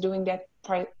well as doing that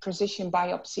precision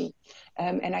biopsy.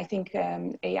 And I think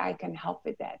AI can help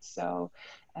with that. So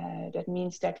that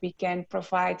means that we can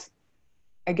provide,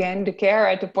 again, the care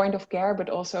at the point of care,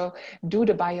 but also do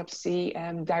the biopsy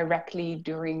directly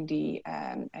during the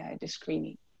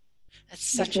screening. That's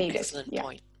such an excellent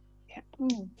point. Yeah.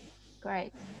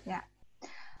 Great. Yeah.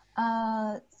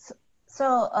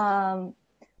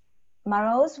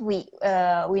 Maros, we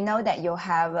know that you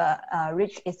have a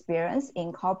rich experience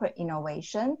in corporate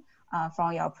innovation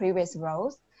from your previous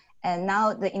roles, and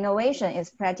now the innovation is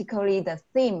practically the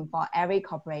theme for every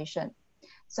corporation.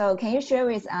 So can you share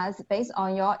with us, based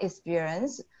on your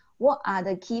experience, what are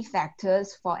the key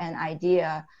factors for an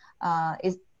idea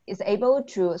is able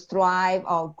to thrive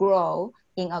or grow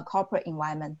in a corporate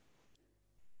environment?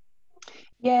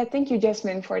 Yeah, thank you,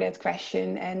 Jasmine, for that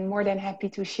question, and more than happy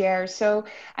to share. So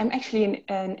I'm actually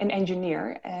an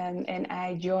engineer, and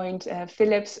I joined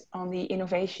Philips on the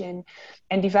innovation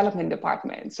and development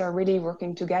department. So really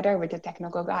working together with the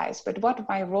technical guys. But what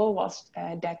my role was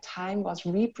at that time was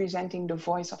representing the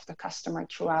voice of the customer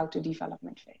throughout the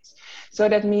development phase. So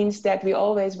that means that we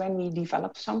always, when we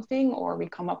develop something or we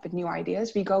come up with new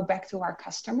ideas, we go back to our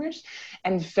customers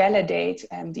and validate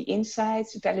the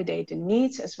insights, validate the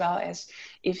needs, as well as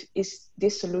is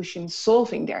this solution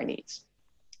solving their needs.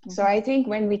 Mm-hmm. So I think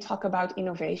when we talk about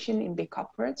innovation in big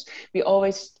corporates, we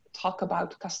always talk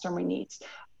about customer needs.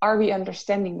 Are we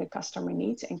understanding the customer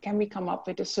needs, and can we come up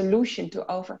with a solution to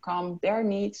overcome their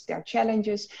needs, their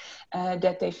challenges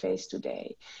that they face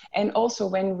today? And also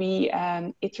when we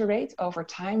iterate over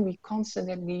time, we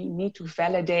constantly need to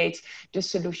validate the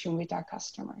solution with our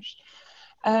customers.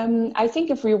 I think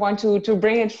if we want to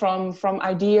bring it from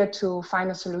idea to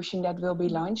final solution that will be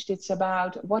launched, it's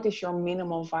about what is your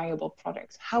minimal viable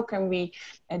product? How can we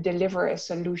deliver a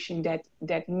solution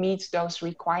that meets those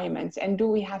requirements? And do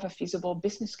we have a feasible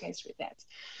business case with that?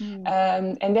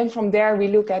 And then from there, we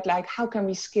look at like, how can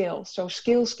we scale? So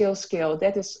scale.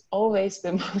 That is always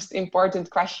the most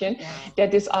important question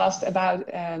that is asked about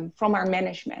from our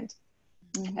management.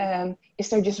 Mm-hmm. Is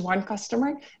there just one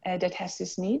customer that has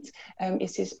this need?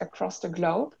 Is this across the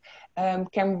globe?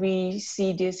 Can we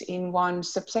see this in one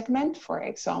subsegment, for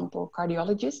example,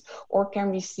 cardiologists, or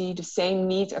can we see the same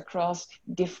need across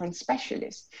different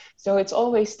specialists? So it's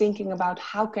always thinking about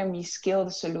how can we scale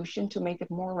the solution to make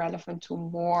it more relevant to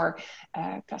more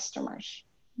customers.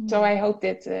 Mm-hmm. So I hope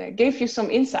that gave you some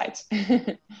insights.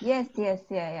 Yes.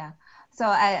 So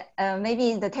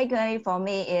maybe the takeaway for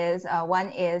me is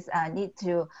one is need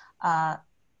to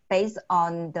based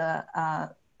on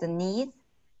the needs,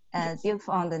 build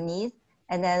on the needs,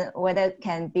 and then whether it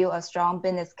can build a strong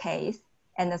business case,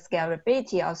 and the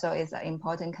scalability also is an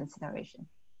important consideration.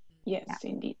 Yes,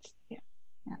 indeed. Yeah.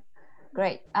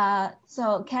 Great.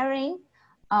 So Karen,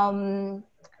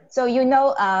 so you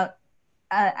know,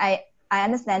 I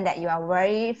understand that you are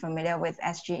very familiar with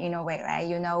SGInnovate, right?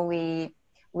 You know, we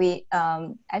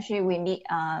actually we meet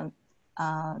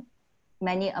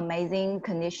many amazing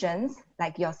clinicians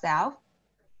like yourself.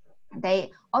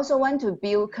 They also want to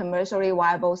build commercially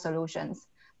viable solutions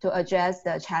to address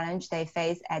the challenge they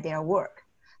face at their work.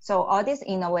 So all these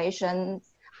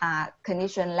innovations are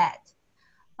clinician-led.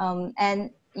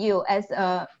 And you as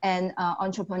an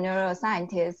entrepreneurial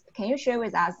scientist, can you share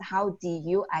with us how do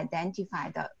you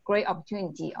identify the great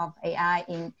opportunity of AI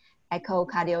in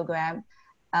echocardiogram?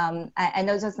 I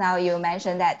know just now you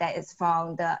mentioned that is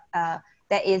from the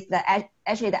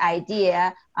actually the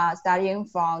idea starting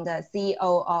from the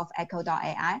CEO of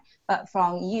Echo.ai. But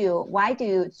from you, why do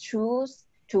you choose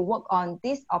to work on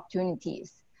these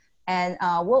opportunities? And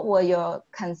what were your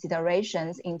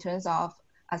considerations in terms of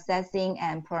assessing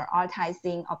and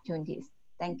prioritizing opportunities?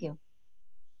 Thank you.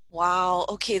 Wow.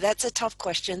 Okay, that's a tough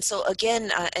question. So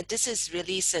again, and this is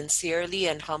really sincerely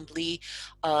and humbly,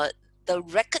 the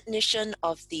recognition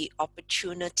of the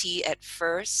opportunity at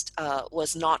first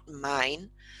was not mine.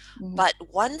 Mm-hmm. But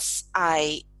once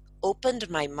I opened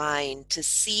my mind to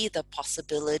see the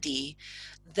possibility,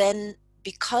 then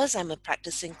because I'm a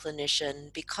practicing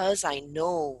clinician, because I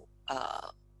know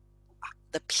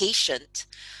the patient,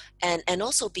 and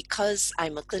also because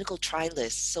I'm a clinical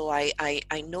trialist, so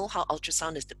I know how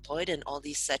ultrasound is deployed in all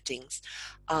these settings.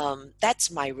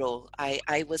 That's my role.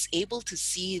 I was able to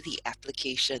see the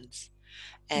applications.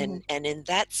 And in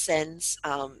that sense,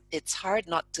 it's hard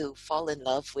not to fall in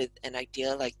love with an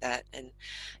idea like that. And,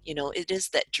 you know, it is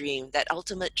that dream, that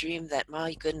ultimate dream that,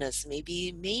 my goodness,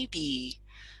 maybe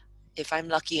if I'm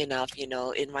lucky enough, you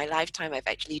know, in my lifetime, I've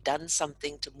actually done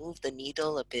something to move the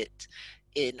needle a bit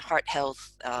in heart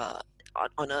health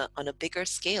on a bigger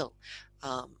scale.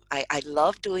 I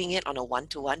love doing it on a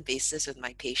one-to-one basis with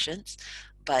my patients,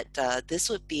 but this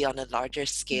would be on a larger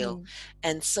scale.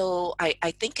 And so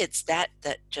I think it's that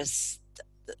just,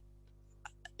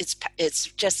 it's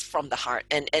just from the heart.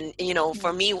 And you know,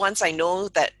 for me, once I know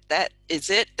that is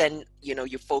it, then, you know,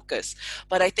 you focus.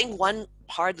 But I think one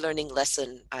hard learning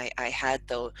lesson I had,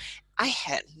 though, I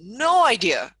had no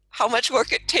idea how much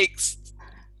work it takes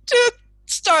to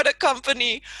start a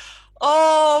company.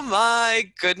 Oh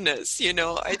my goodness.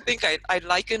 I think I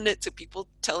liken it to people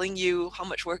telling you how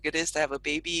much work it is to have a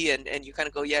baby, and you kind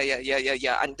of go, yeah, yeah, yeah, yeah,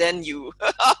 yeah. And then you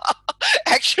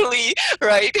actually,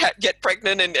 right, get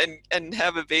pregnant and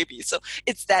have a baby. So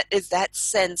it's that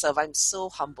sense of I'm so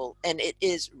humble, and it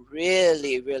is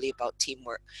really, really about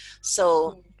teamwork.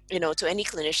 So, to any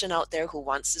clinician out there who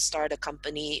wants to start a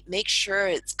company, make sure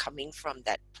it's coming from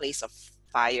that place of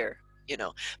fire,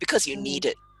 because you need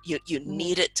it. You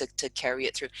need it to carry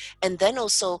it through. And then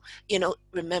also,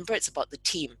 remember, it's about the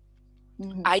team.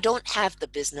 I don't have the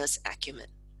business acumen.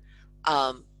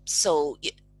 So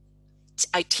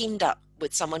I teamed up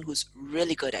with someone who's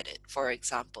really good at it, for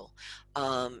example.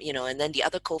 And then the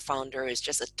other co-founder is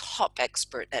just a top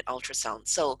expert at ultrasound.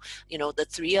 So, the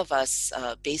three of us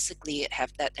basically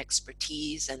have that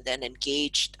expertise, and then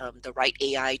engaged the right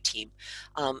AI team.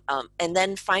 And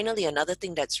then finally, another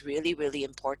thing that's really, really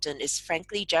important is,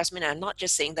 frankly, Jasmine, I'm not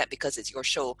just saying that because it's your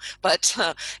show, but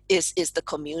is the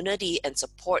community and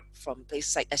support from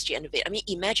places like SGInnovate. I mean,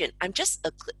 imagine, I'm just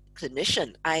a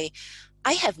clinician.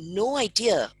 I have no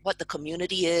idea what the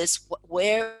community is,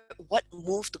 what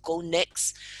move to go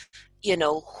next,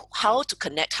 how to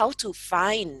connect, how to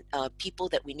find people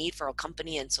that we need for our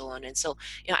company, and so on. And so,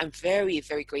 I'm very,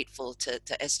 very grateful to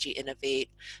SGInnovate,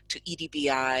 to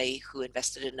EDBI, who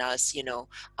invested in us,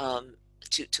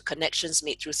 to connections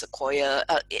made through Sequoia,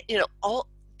 all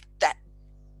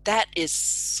that is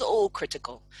so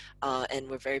critical, and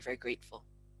we're very, very grateful.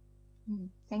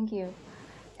 Thank you.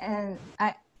 And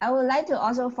I would like to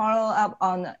also follow up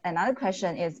on another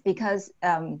question, is because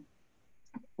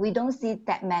we don't see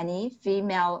that many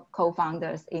female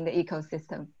co-founders in the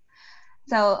ecosystem.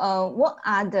 So what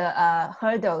are the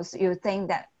hurdles you think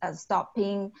that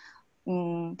stopping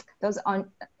those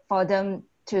for them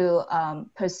to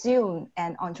pursue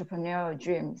an entrepreneurial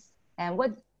dreams? And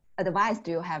what advice do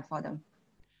you have for them?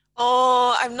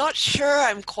 Oh, I'm not sure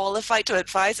I'm qualified to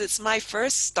advise. It's my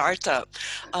first startup.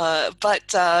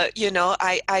 But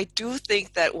I do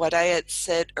think that what I had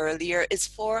said earlier is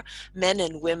for men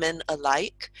and women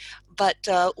alike. But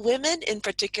women in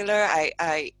particular,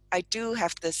 I do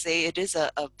have to say it is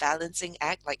a balancing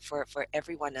act, like for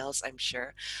everyone else, I'm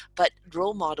sure. But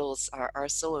role models are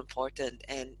so important,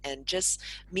 and just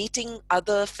meeting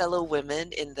other fellow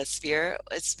women in the sphere,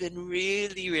 it's been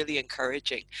really, really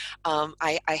encouraging.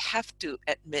 I have to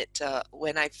admit,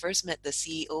 when I first met the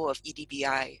CEO of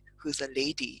EDBI, who's a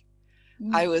lady,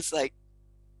 I was like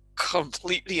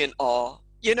completely in awe,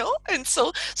 And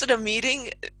so the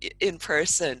meeting in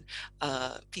person,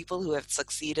 people who have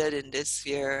succeeded in this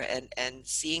sphere, and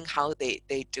seeing how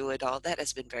they do it all, that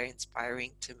has been very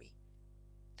inspiring to me.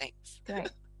 Thanks.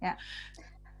 Great. Yeah.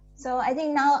 So I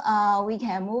think now we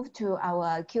can move to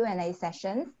our Q&A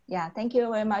session. Yeah, thank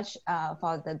you very much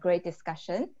for the great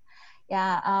discussion.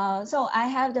 Yeah, so I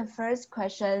have the first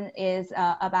question is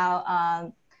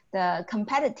about the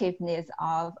competitiveness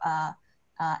of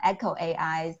Echo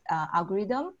AI's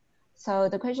algorithm. So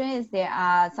the question is, there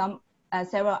are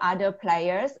several other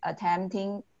players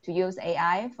attempting to use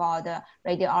AI for the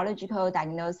radiological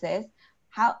diagnosis.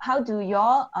 How do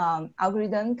your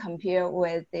algorithm compare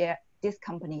with these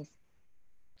companies?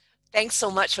 Thanks so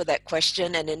much for that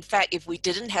question. And in fact, if we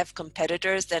didn't have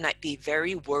competitors, then I'd be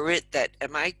very worried that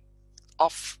am I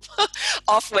off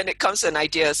off when it comes to an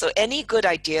idea. So any good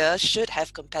idea should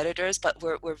have competitors, but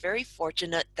we're very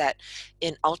fortunate that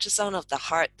in ultrasound of the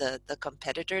heart, the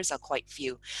competitors are quite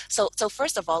few. So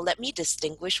first of all, let me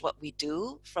distinguish what we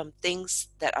do from things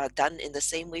that are done in the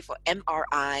same way for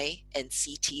MRI and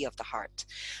CT of the heart.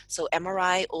 So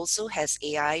MRI also has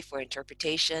AI for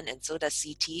interpretation, and so does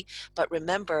CT. But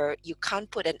remember, you can't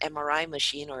put an MRI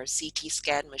machine or a CT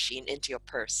scan machine into your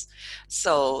purse.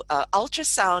 So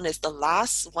ultrasound is the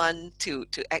last one to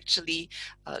actually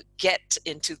get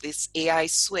into this AI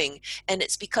swing, and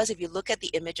it's because if you look at the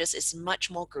images, it's much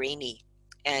more grainy,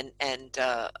 and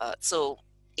so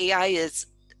AI is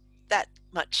that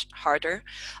much harder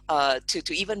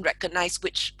to even recognize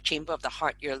which chamber of the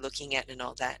heart you're looking at and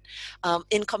all that.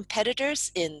 In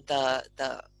competitors in the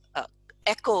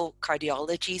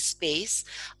echocardiology space,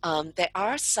 there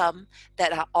are some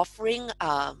that are offering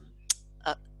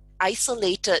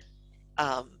isolated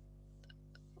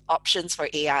options for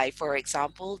AI. For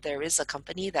example, there is a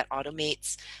company that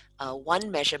automates one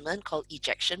measurement called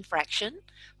ejection fraction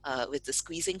with the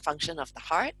squeezing function of the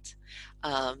heart.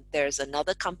 There's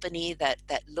another company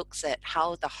that looks at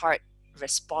how the heart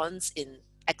responds in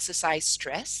exercise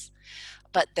stress.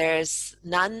 But there's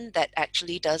none that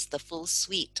actually does the full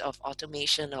suite of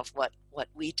automation of what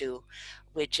we do,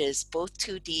 which is both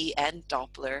 2D and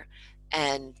Doppler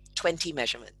and 20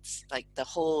 measurements, like the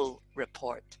whole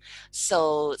report.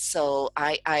 So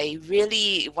I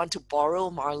really want to borrow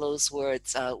Marlo's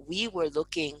words. We were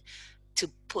looking to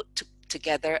put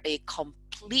together a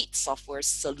complete software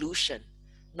solution,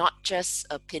 not just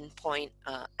a pinpoint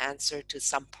answer to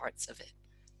some parts of it.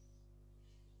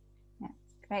 Yeah,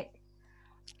 great.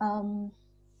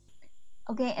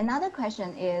 Okay, another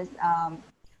question is,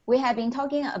 we have been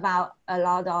talking about a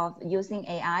lot of using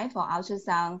AI for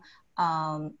ultrasound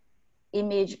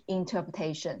image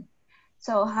interpretation.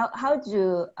 So how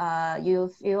do you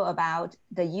feel about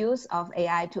the use of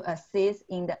AI to assist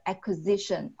in the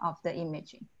acquisition of the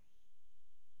imaging?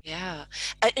 Yeah.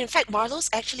 In fact, Marlo's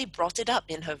actually brought it up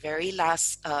in her very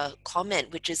last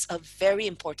comment, which is a very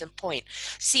important point.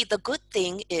 See, the good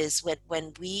thing is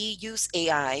when we use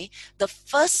AI, the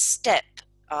first step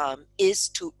is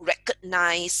to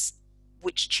recognize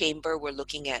which chamber we're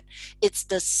looking at. It's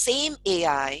the same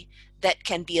AI that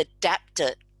can be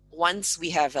adapted once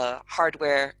we have a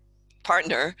hardware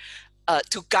partner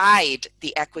to guide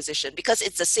the acquisition, because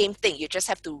it's the same thing. You just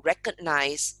have to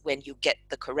recognize when you get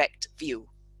the correct view.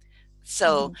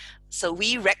 So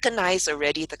we recognize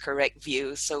already the correct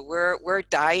view. So we're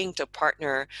dying to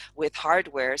partner with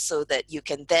hardware so that you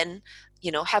can then,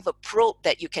 have a probe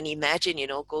that you can imagine,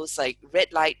 goes like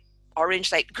red light,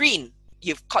 orange light, green.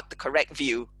 You've caught the correct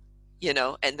view,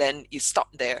 and then you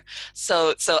stop there.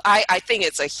 So I think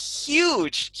it's a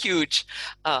huge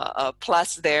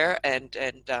plus there, and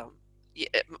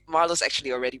Marlo's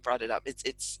actually already brought it up.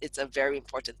 It's a very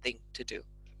important thing to do.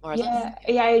 Yeah,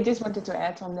 I just wanted to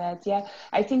add on that. Yeah,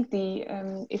 I think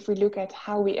if we look at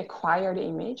how we acquire the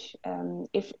image,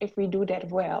 if we do that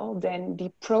well, then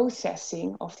the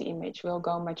processing of the image will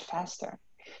go much faster.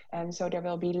 And so there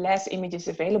will be less images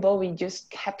available. We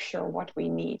just capture what we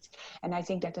need. And I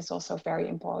think that is also very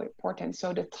important.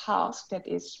 So the task that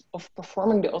is of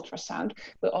performing the ultrasound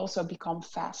will also become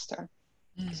faster.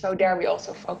 So there we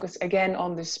also focus again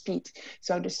on the speed.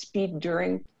 So the speed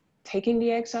during taking the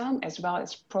exam as well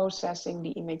as processing the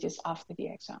images after the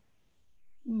exam.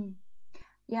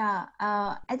 Yeah,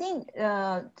 I think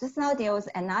just now there was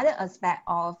another aspect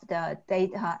of the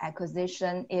data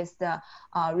acquisition is the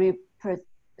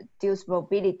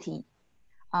reproducibility,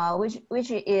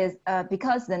 which is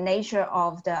because the nature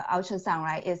of the ultrasound,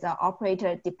 right, is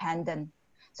operator dependent.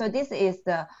 So this is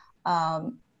the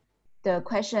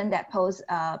question that posed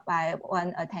by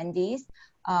one attendee.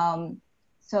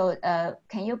 So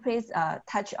can you please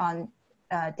touch on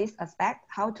this aspect,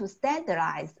 how to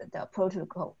standardize the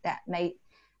protocol that made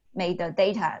the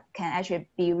data can actually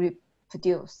be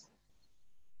reproduced?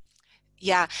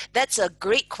 Yeah, that's a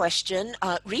great question.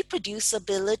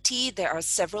 Reproducibility, there are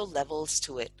several levels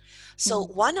to it. So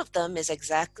one of them is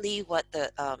exactly what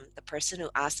the person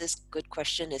who asked this good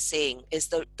question is saying, is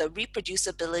the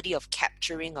reproducibility of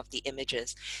capturing of the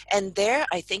images. And there,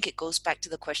 I think it goes back to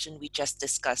the question we just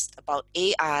discussed about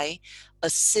AI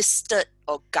assisted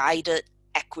or guided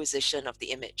acquisition of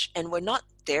the image. And we're not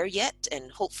there yet, and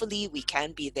hopefully we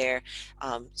can be there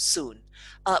soon.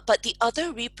 But the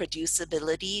other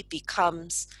reproducibility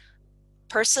becomes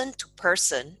person to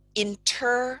person,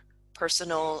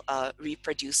 interpersonal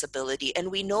reproducibility.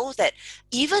 And we know that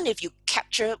even if you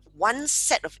capture one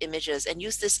set of images and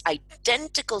use this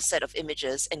identical set of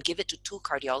images and give it to two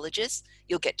cardiologists,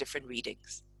 you'll get different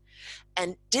readings.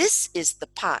 And this is the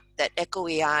part that Echo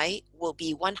AI will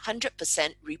be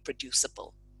 100%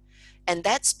 reproducible. And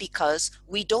that's because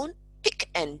we don't pick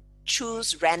and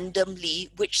choose randomly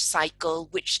which cycle,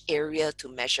 which area to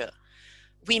measure.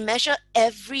 We measure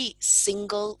every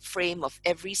single frame of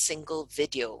every single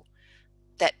video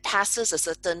that passes a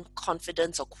certain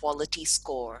confidence or quality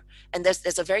score. And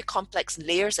there's a very complex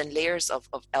layers and layers of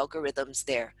algorithms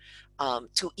there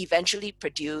to eventually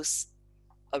produce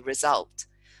a result.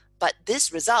 But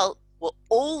this result will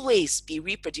always be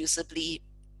reproducibly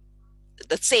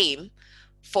the same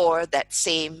for that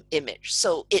same image.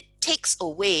 So it takes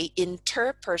away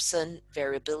inter-person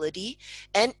variability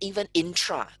and even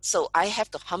intra. So I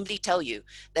have to humbly tell you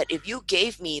that if you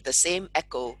gave me the same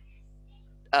echo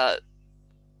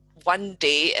one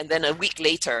day and then a week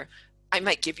later, I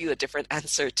might give you a different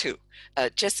answer too,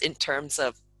 just in terms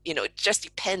of, it just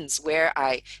depends where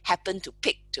I happen to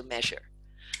pick to measure.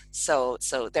 So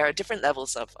there are different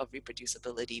levels of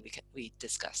reproducibility we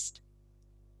discussed.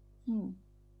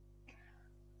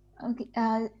 Okay,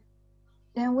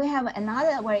 then we have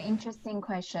another very interesting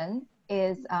question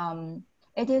is,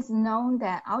 it is known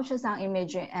that ultrasound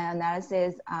imaging and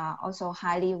analysis are also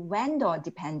highly vendor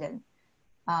dependent.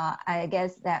 I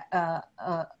guess that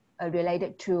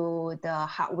related to the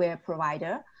hardware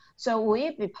provider. So will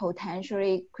it be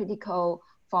potentially critical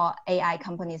for AI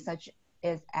companies such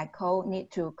as Echo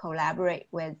need to collaborate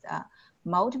with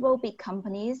multiple big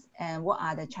companies, and what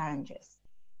are the challenges?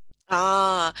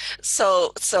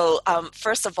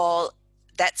 First of all,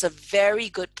 that's a very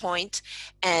good point.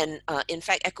 And in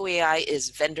fact, Echo AI is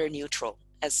vendor neutral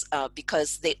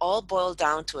because they all boil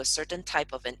down to a certain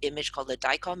type of an image called a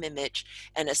DICOM image.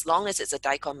 And as long as it's a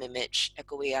DICOM image,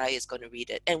 Echo AI is going to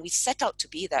read it. And we set out to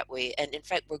be that way. And in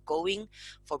fact, we're going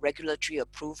for regulatory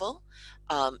approval.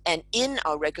 And in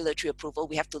our regulatory approval,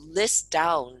 we have to list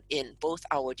down in both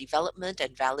our development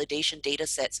and validation data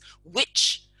sets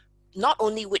not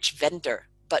only which vendor,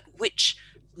 but which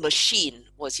machine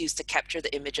was used to capture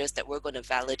the images that we're going to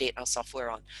validate our software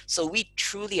on. So we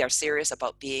truly are serious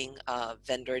about being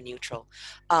vendor neutral.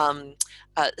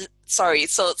 Sorry,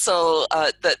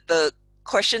 the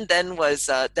question then was,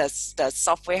 does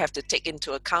software have to take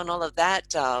into account all of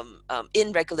that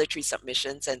in regulatory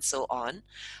submissions and so on?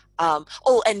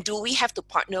 And do we have to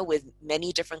partner with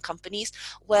many different companies?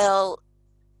 Well,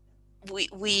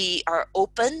 we are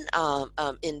open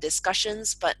in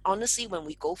discussions, but honestly, when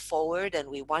we go forward and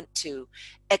we want to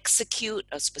execute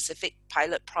a specific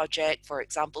pilot project, for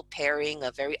example, pairing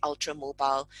a very ultra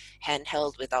mobile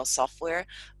handheld with our software,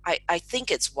 I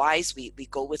think it's wise we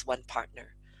go with one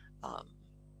partner.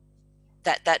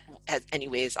 That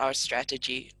anyway is our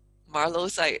strategy.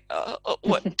 Marlos,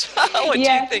 what what do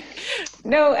you think?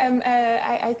 No,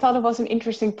 I thought it was an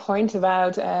interesting point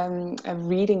about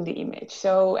reading the image.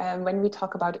 So when we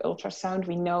talk about ultrasound,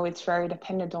 we know it's very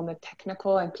dependent on the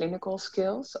technical and clinical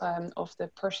skills of the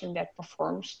person that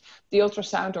performs the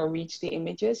ultrasound or reads the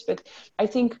images. But I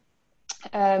think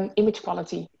image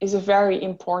quality is a very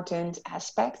important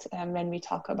aspect when we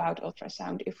talk about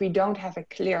ultrasound. If we don't have a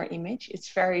clear image,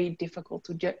 it's very difficult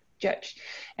to judge.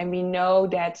 And we know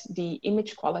that the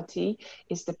image quality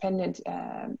is dependent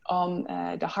on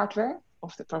the hardware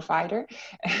of the provider,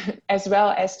 as well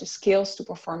as the skills to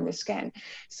perform the scan.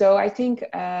 So I think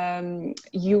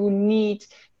you need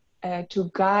to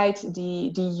guide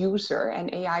the user,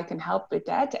 and AI can help with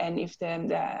that. And if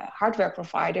the hardware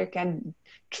provider can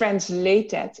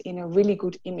translate that in a really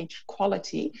good image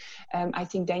quality, I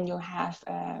think then you have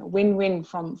a win-win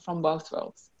from both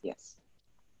worlds. Yes.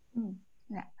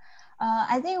 Yeah.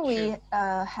 I think we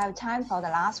have time for the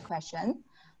last question.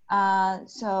 The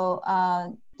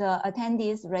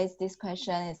attendees raised this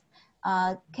question is,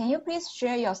 can you please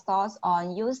share your thoughts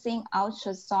on using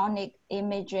ultrasonic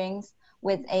imaging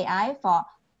with AI for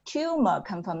tumor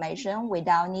confirmation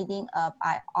without needing a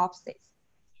biopsy?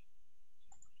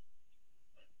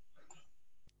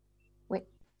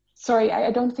 Sorry, I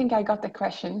don't think I got the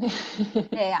question.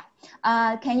 Yeah.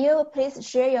 Can you please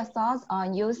share your thoughts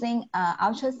on using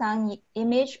ultrasound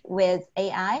image with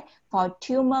AI for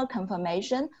tumor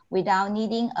confirmation without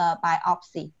needing a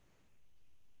biopsy?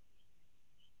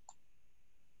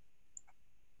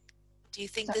 Do you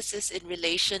think this is in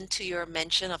relation to your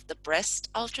mention of the breast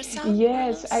ultrasound?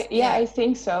 Yes, I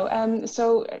think so.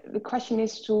 So the question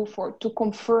is to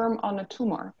confirm on a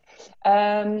tumor.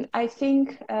 I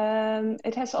think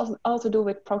it has all to do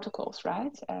with protocols,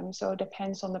 right? So it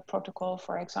depends on the protocol,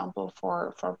 for example,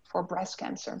 for breast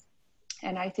cancer.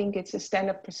 And I think it's a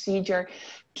standard procedure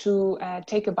to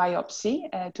take a biopsy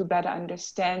to better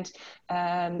understand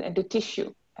the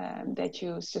tissue that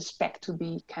you suspect to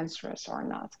be cancerous or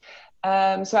not.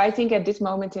 So I think at this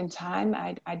moment in time,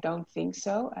 I don't think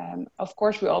so. Of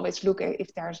course, we always look at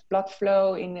if there's blood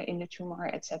flow in the tumor,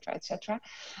 et cetera.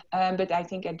 But I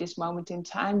think at this moment in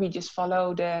time, we just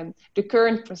follow the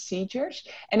current procedures,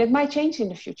 and it might change in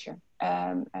the future.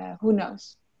 Who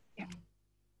knows? Yeah.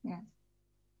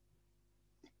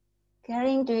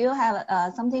 Karen, do you have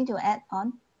something to add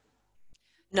on?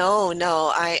 No,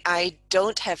 I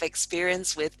don't have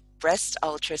experience with breast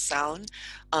ultrasound,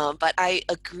 but I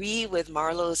agree with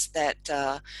Marlos that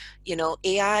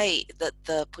AI,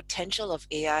 the potential of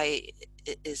AI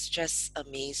is just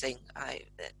amazing.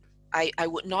 I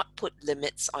would not put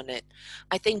limits on it.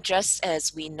 I think just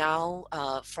as we now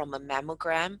from a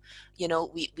mammogram,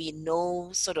 we know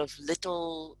sort of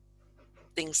little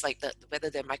things like that, whether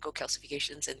they're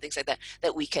microcalcifications and things like that,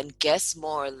 that we can guess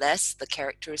more or less the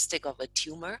characteristic of a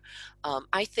tumor.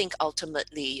 I think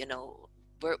ultimately,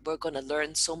 we're going to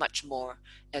learn so much more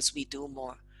as we do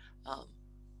more.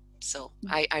 So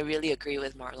I really agree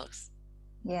with Marlos.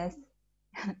 Yes.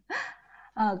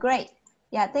 Great.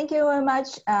 Yeah, thank you very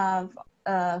much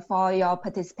for your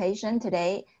participation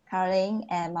today, Caroline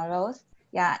and Marlos.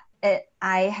 Yeah,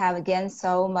 I have gained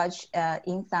so much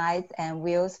insights and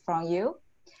views from you.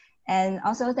 And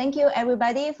also thank you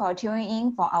everybody for tuning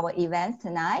in for our event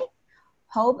tonight.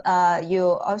 Hope you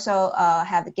also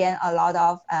have gained a lot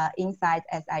of insight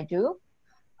as I do.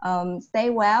 Stay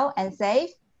well and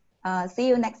safe. See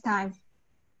you next time.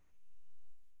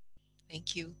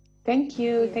 Thank you. Thank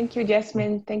you. Thank you,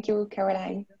 Jasmine. Thank you,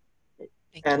 Caroline.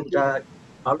 Thank you. And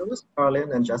Carlos,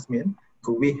 Caroline, and Jasmine,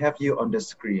 could we have you on the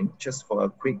screen just for a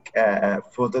quick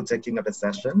photo taking of the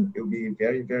session? It will be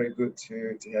very, very good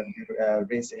to have you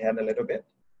raise your hand a little bit.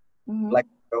 Like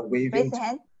you're waving. Raise your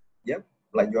hand. Yep,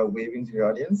 like you're waving to the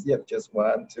audience. Yep, just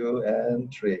 1, 2,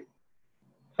 and 3.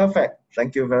 Perfect.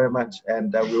 Thank you very much.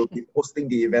 And we'll be posting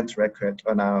the event record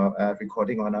on our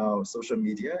recording on our social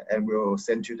media, and we'll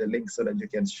send you the link so that you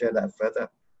can share that further.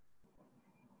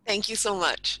 Thank you so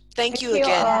much. Thank you you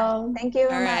again. all. Thank you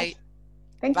very much. Right.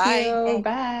 Thank Bye. you. Okay.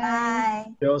 Bye. Bye.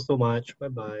 Thank you so much.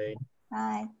 Bye-bye.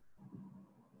 Bye.